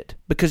to get it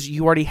because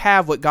you already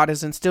have what God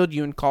has instilled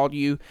you and called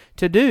you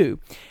to do.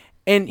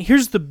 And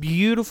here's the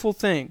beautiful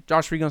thing.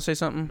 Josh, were you going to say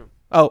something?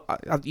 Oh,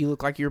 you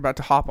look like you're about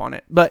to hop on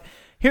it. But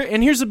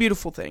here's the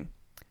beautiful thing.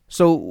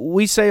 So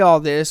we say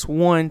all this,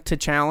 one, to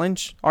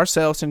challenge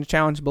ourselves and to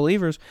challenge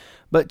believers,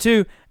 but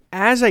two,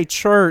 as a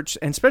church,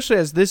 and especially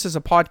as this is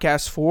a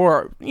podcast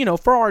for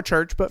our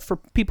church, but for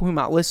people who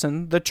might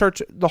listen, the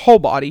church, the whole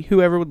body,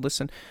 whoever would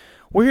listen,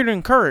 we're here to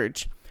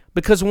encourage.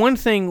 Because one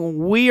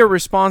thing we are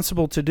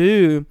responsible to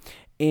do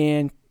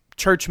in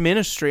church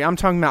ministry, I'm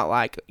talking about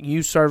like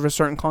you serve a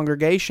certain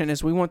congregation,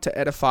 is we want to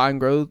edify and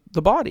grow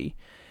the body.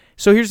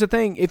 So here's the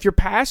thing. If your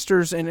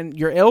pastors and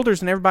your elders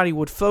and everybody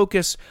would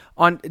focus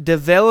on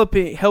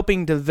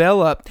helping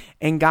develop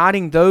and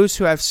guiding those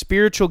who have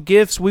spiritual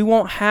gifts, we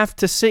won't have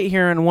to sit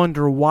here and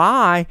wonder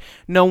why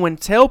no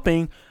one's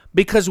helping,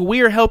 because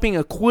we are helping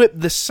equip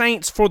the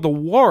saints for the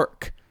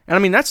work. And I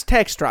mean, that's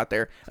text right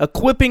there.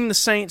 Equipping the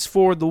saints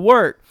for the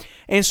work.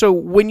 And so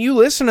when you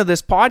listen to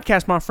this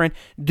podcast, my friend,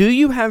 do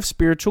you have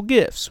spiritual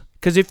gifts?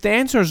 Because if the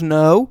answer is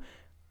no,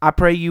 I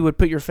pray you would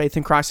put your faith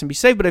in Christ and be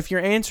saved. But if your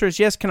answer is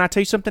yes, can I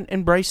tell you something?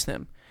 Embrace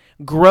them.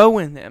 Grow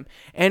in them.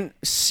 And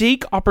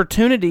seek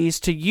opportunities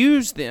to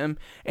use them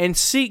and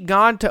seek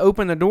God to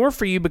open the door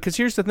for you. Because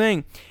here's the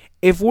thing.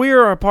 If we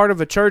are a part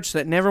of a church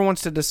that never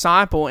wants to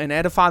disciple and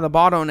edify the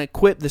body and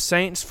equip the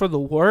saints for the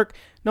work,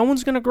 no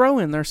one's going to grow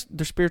in their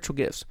spiritual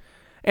gifts.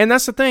 And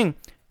that's the thing.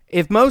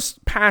 If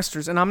most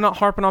pastors, and I'm not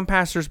harping on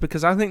pastors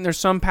because I think there's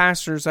some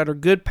pastors that are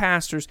good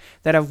pastors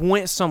that have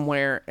went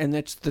somewhere and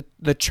it's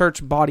the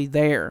church body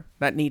there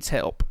that needs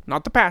help,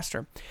 not the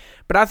pastor.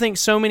 But I think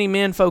so many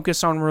men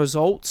focus on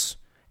results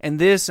and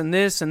this and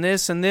this and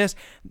this and this.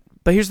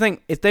 But here's the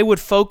thing. If they would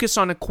focus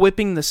on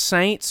equipping the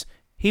saints,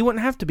 he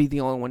wouldn't have to be the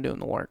only one doing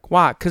the work.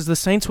 Why? Because the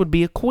saints would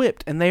be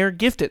equipped and they are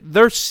gifted.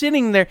 They're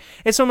sitting there.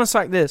 It's almost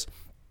like this.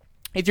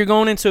 If you're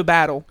going into a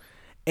battle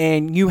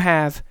and you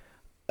have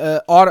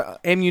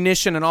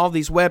ammunition and all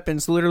these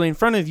weapons literally in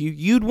front of you,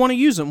 you'd want to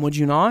use them, would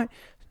you not?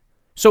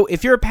 So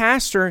if you're a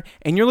pastor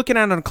and you're looking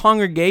at a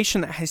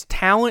congregation that has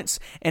talents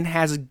and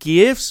has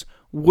gifts,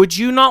 would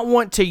you not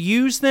want to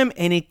use them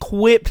and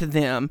equip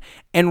them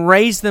and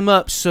raise them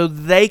up so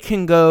they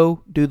can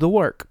go do the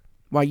work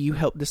while you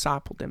help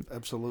disciple them?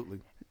 Absolutely.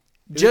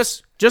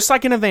 Just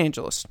like an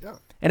evangelist. Yeah.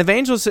 An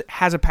evangelist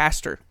has a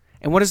pastor.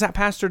 And what has that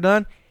pastor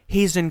done?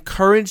 He's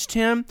encouraged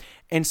him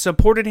and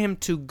supported him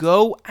to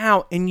go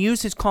out and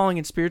use his calling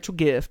and spiritual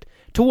gift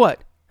to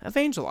what?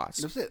 Evangelize.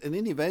 That's it. And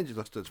any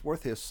evangelist that's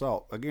worth his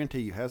salt, I guarantee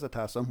you, has a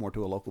tie somewhere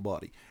to a local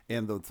body.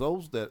 And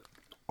those that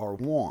are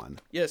one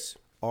Yes.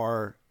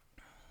 are,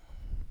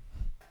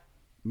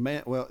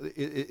 man. Well,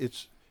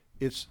 it's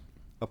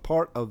a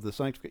part of the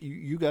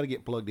sanctification. You got to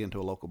get plugged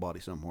into a local body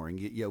somewhere and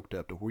get yoked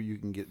up to where you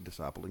can get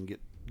discipled and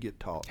get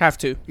taught. Have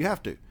to. You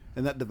have to.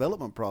 And that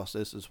development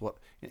process is what.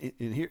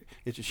 And here,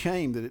 it's a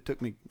shame that it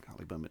took me.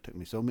 Golly bum, it took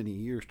me so many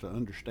years to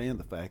understand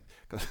the fact,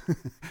 because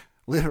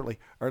literally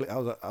early, I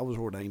was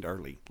ordained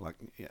early. Like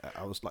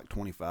I was like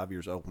 25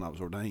 years old when I was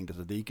ordained as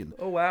a deacon.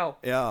 Oh, wow.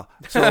 Yeah.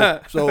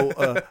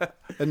 So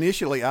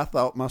initially, I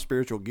thought my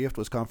spiritual gift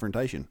was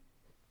confrontation.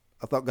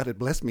 I thought God had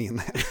blessed me in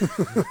that,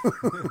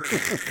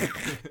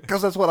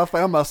 because that's what I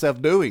found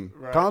myself doing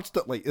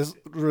constantly, is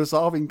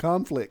resolving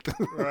conflict.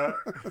 Right.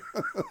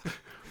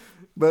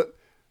 But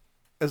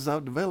as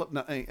I've developed,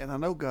 and I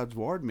know God's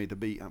wired me to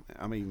be,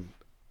 I mean,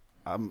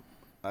 I'm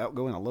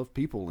outgoing. I love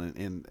people,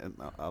 and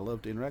I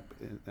love to interact.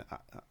 And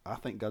I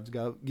think God's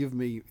given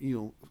me,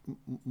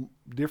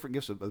 different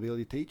gifts, of the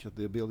ability to teach,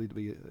 the ability to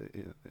be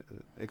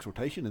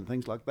exhortation and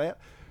things like that,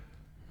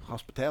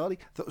 hospitality.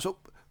 So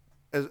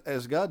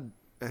as God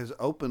has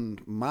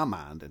opened my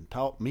mind and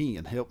taught me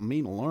and helped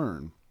me to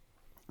learn,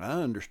 I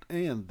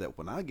understand that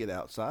when I get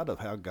outside of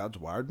how God's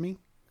wired me,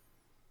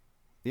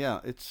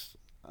 yeah, it's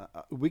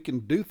we can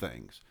do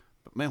things,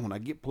 but man, when I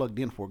get plugged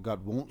in where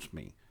God wants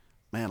me,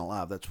 man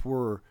alive, that's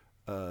where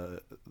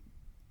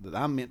that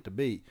I'm meant to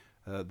be,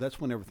 that's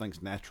when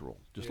everything's natural,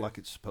 just like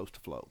it's supposed to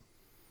flow.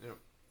 Yeah.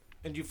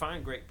 And you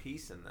find great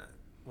peace in that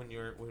when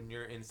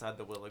you're inside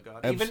the will of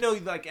God. Abs- Even though,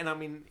 like, and I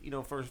mean,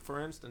 for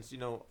instance,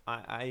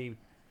 I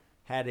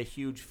had a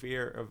huge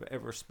fear of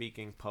ever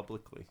speaking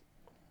publicly.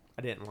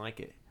 I didn't like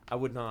it. I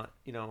would not,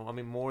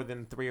 more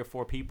than 3 or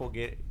 4 people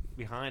get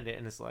behind it,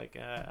 and it's like,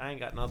 I ain't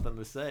got nothing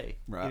to say,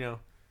 Right.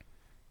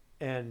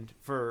 And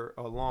for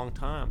a long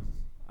time,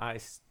 I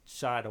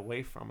shied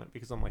away from it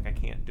because I'm like, I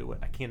can't do it.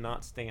 I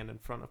cannot stand in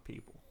front of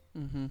people.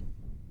 Mm-hmm.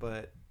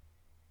 But,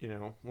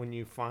 when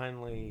you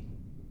finally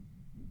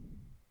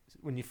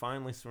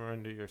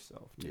surrender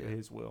yourself to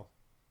His will,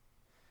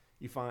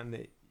 you find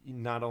that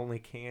not only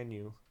can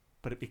you,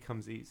 but it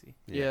becomes easy.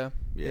 Yeah.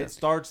 It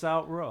starts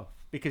out rough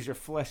because your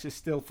flesh is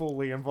still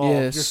fully involved.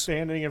 Yes. You're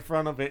standing in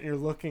front of it and you're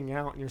looking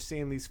out and you're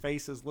seeing these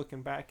faces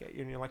looking back at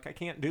you and you're like, I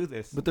can't do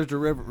this. But there's a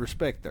reverent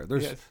respect there.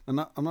 There's, Yes.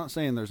 I'm not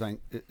saying there's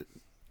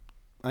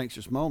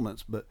anxious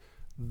moments, but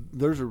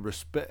there's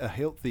a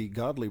healthy,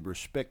 godly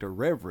respect or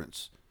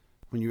reverence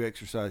when you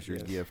exercise your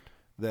gift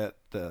that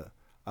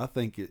I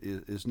think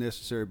is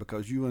necessary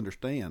because you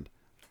understand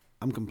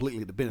I'm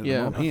completely dependent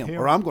on him,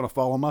 or I'm going to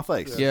fall on my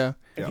face. Yeah.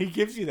 And He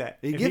gives you that.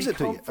 He gives it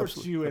to you.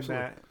 Comforts you in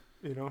that,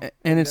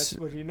 And that's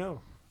what you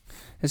know.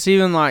 It's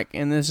even like,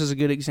 and this is a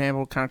good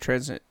example, kind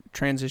of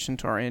transition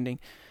to our ending.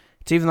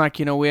 It's even like,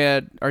 we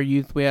had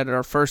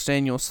our first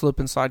annual slip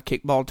and slide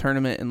kickball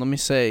tournament, and let me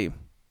say,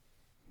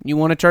 you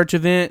want a church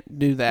event?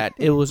 Do that.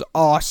 It was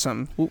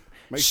awesome.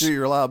 Make sure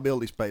your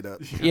liability's paid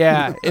up.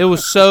 Yeah, it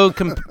was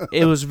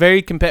it was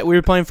very competitive. We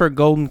were playing for a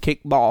golden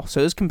kickball,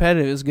 so it was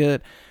competitive. It was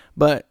good.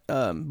 But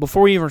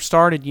before we even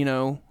started,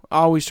 I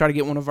always try to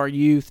get one of our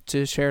youth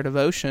to share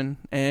devotion.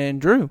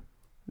 And Drew,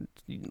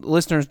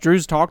 listeners,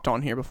 Drew's talked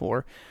on here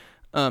before.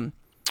 It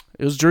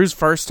was Drew's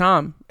first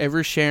time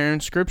ever sharing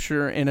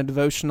scripture in a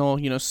devotional,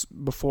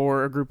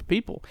 before a group of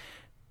people.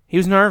 He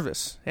was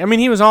nervous. I mean,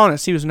 he was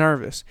honest. He was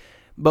nervous.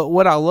 But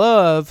what I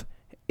love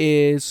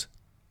is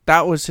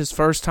that was his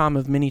first time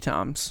of many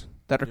times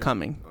that are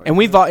coming. And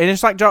and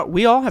it's like,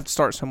 we all have to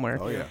start somewhere.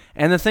 Oh, yeah.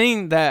 And the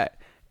thing that,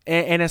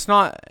 and it's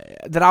not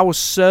that I was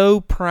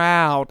so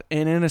proud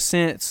and in a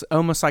sense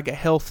almost like a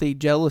healthy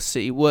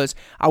jealousy was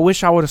I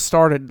wish I would have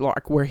started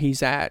like where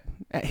he's at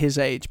his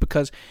age,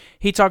 because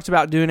he talked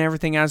about doing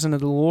everything as unto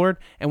the Lord.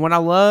 And what I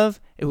love,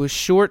 it was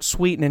short,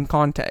 sweet, and in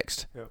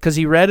context, because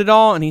he read it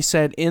all and he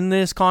said, in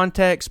this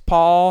context,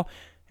 Paul,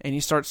 and he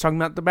starts talking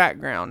about the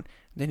background.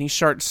 Then he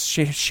starts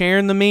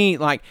sharing the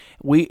meat. Like,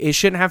 it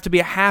shouldn't have to be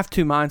a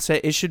have-to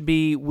mindset. It should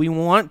be we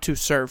want to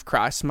serve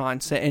Christ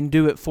mindset and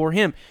do it for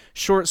Him.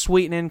 Short,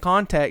 sweet, and in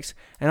context.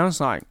 And I was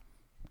like,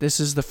 this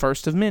is the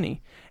first of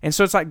many. And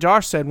so it's like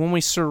Josh said, when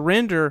we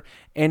surrender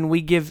and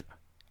we give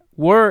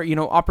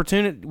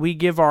opportunity, we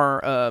give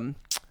our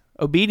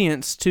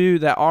obedience to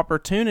that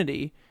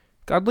opportunity,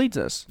 God leads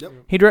us.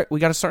 Yep. We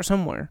got to start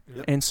somewhere.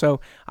 Yep. And so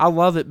I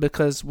love it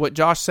because what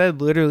Josh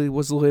said literally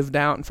was lived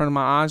out in front of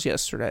my eyes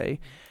yesterday.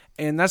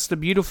 And that's the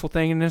beautiful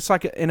thing, and it's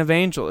like an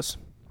evangelist.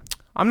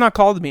 I'm not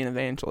called to be an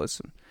evangelist.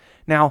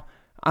 Now,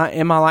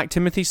 am I like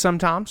Timothy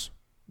sometimes?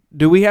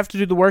 Do we have to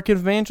do the work of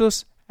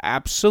evangelists?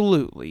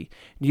 Absolutely.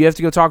 Do you have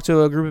to go talk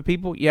to a group of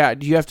people? Yeah.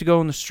 Do you have to go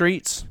on the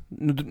streets,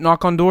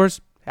 knock on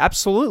doors?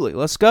 Absolutely.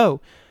 Let's go.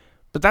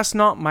 But that's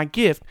not my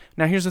gift.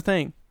 Now, here's the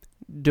thing.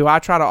 Do I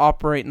try to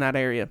operate in that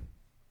area?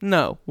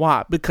 No.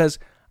 Why? Because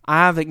I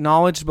have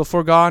acknowledged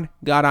before God,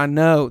 I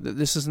know that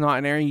this is not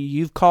an area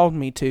you've called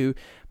me to,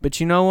 but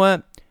you know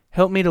what?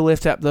 Help me to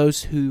lift up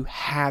those who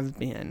have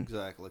been.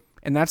 Exactly.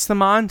 And that's the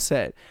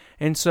mindset.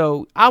 And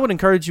so I would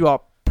encourage you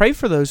all, pray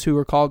for those who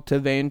are called to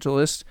be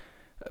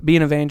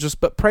an evangelist,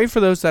 but pray for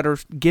those that are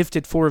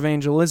gifted for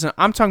evangelism.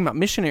 I'm talking about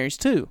missionaries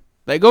too.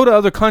 They go to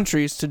other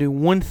countries to do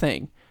one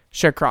thing,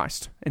 share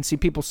Christ, and see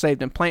people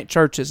saved and plant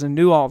churches and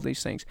do all of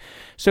these things.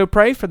 So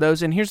pray for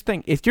those. And here's the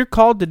thing. If you're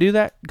called to do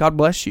that, God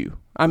bless you.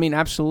 I mean,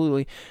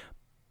 absolutely.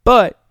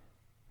 But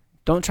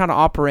don't try to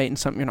operate in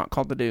something you're not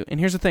called to do. And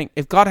here's the thing.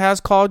 If God has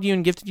called you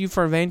and gifted you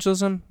for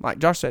evangelism, like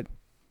Josh said,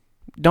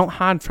 don't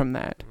hide from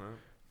that. Right.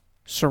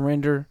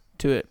 Surrender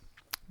to it.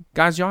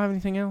 Guys, y'all have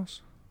anything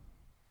else?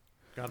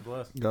 God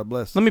bless. God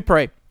bless. Let me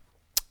pray.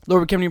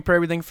 Lord, we come to you and pray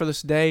everything for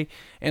this day.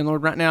 And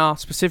Lord, right now,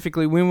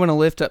 specifically, we want to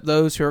lift up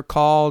those who are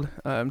called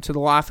to the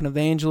life of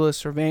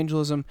evangelists or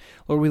evangelism.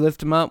 Lord, we lift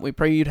them up. We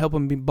pray you'd help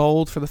them be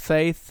bold for the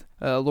faith.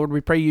 Lord,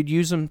 we pray you'd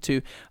use them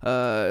to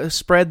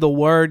spread the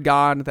word,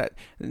 God, that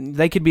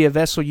they could be a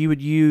vessel you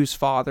would use,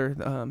 Father,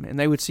 and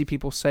they would see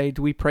people saved.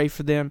 We pray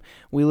for them.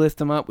 We lift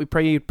them up. We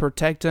pray you'd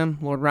protect them.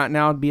 Lord, right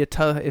now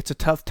it's a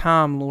tough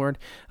time, Lord,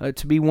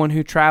 to be one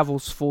who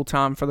travels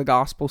full-time for the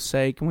gospel's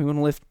sake, and we want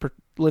to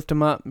lift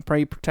them up and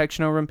pray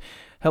protection over them.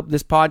 Help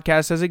this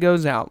podcast as it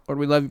goes out. Lord,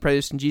 we love you. Pray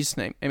this in Jesus'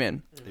 name.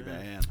 Amen.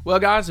 Amen. Well,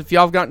 guys, if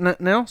y'all have got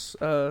nothing else,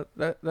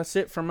 that's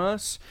it from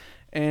us.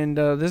 And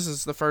this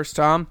is the first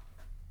time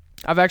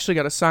I've actually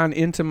got to sign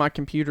into my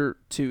computer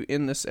to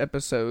end this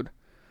episode.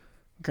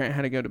 Grant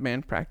had to go to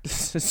band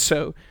practice.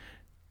 So,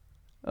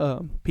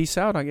 peace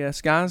out, I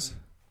guess, guys.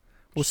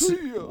 We'll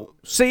See ya.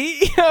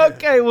 see.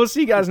 Okay, we'll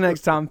see you guys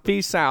next time.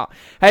 Peace out.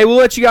 Hey, we'll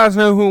let you guys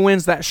know who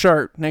wins that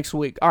shirt next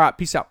week. All right,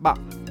 peace out. Bye.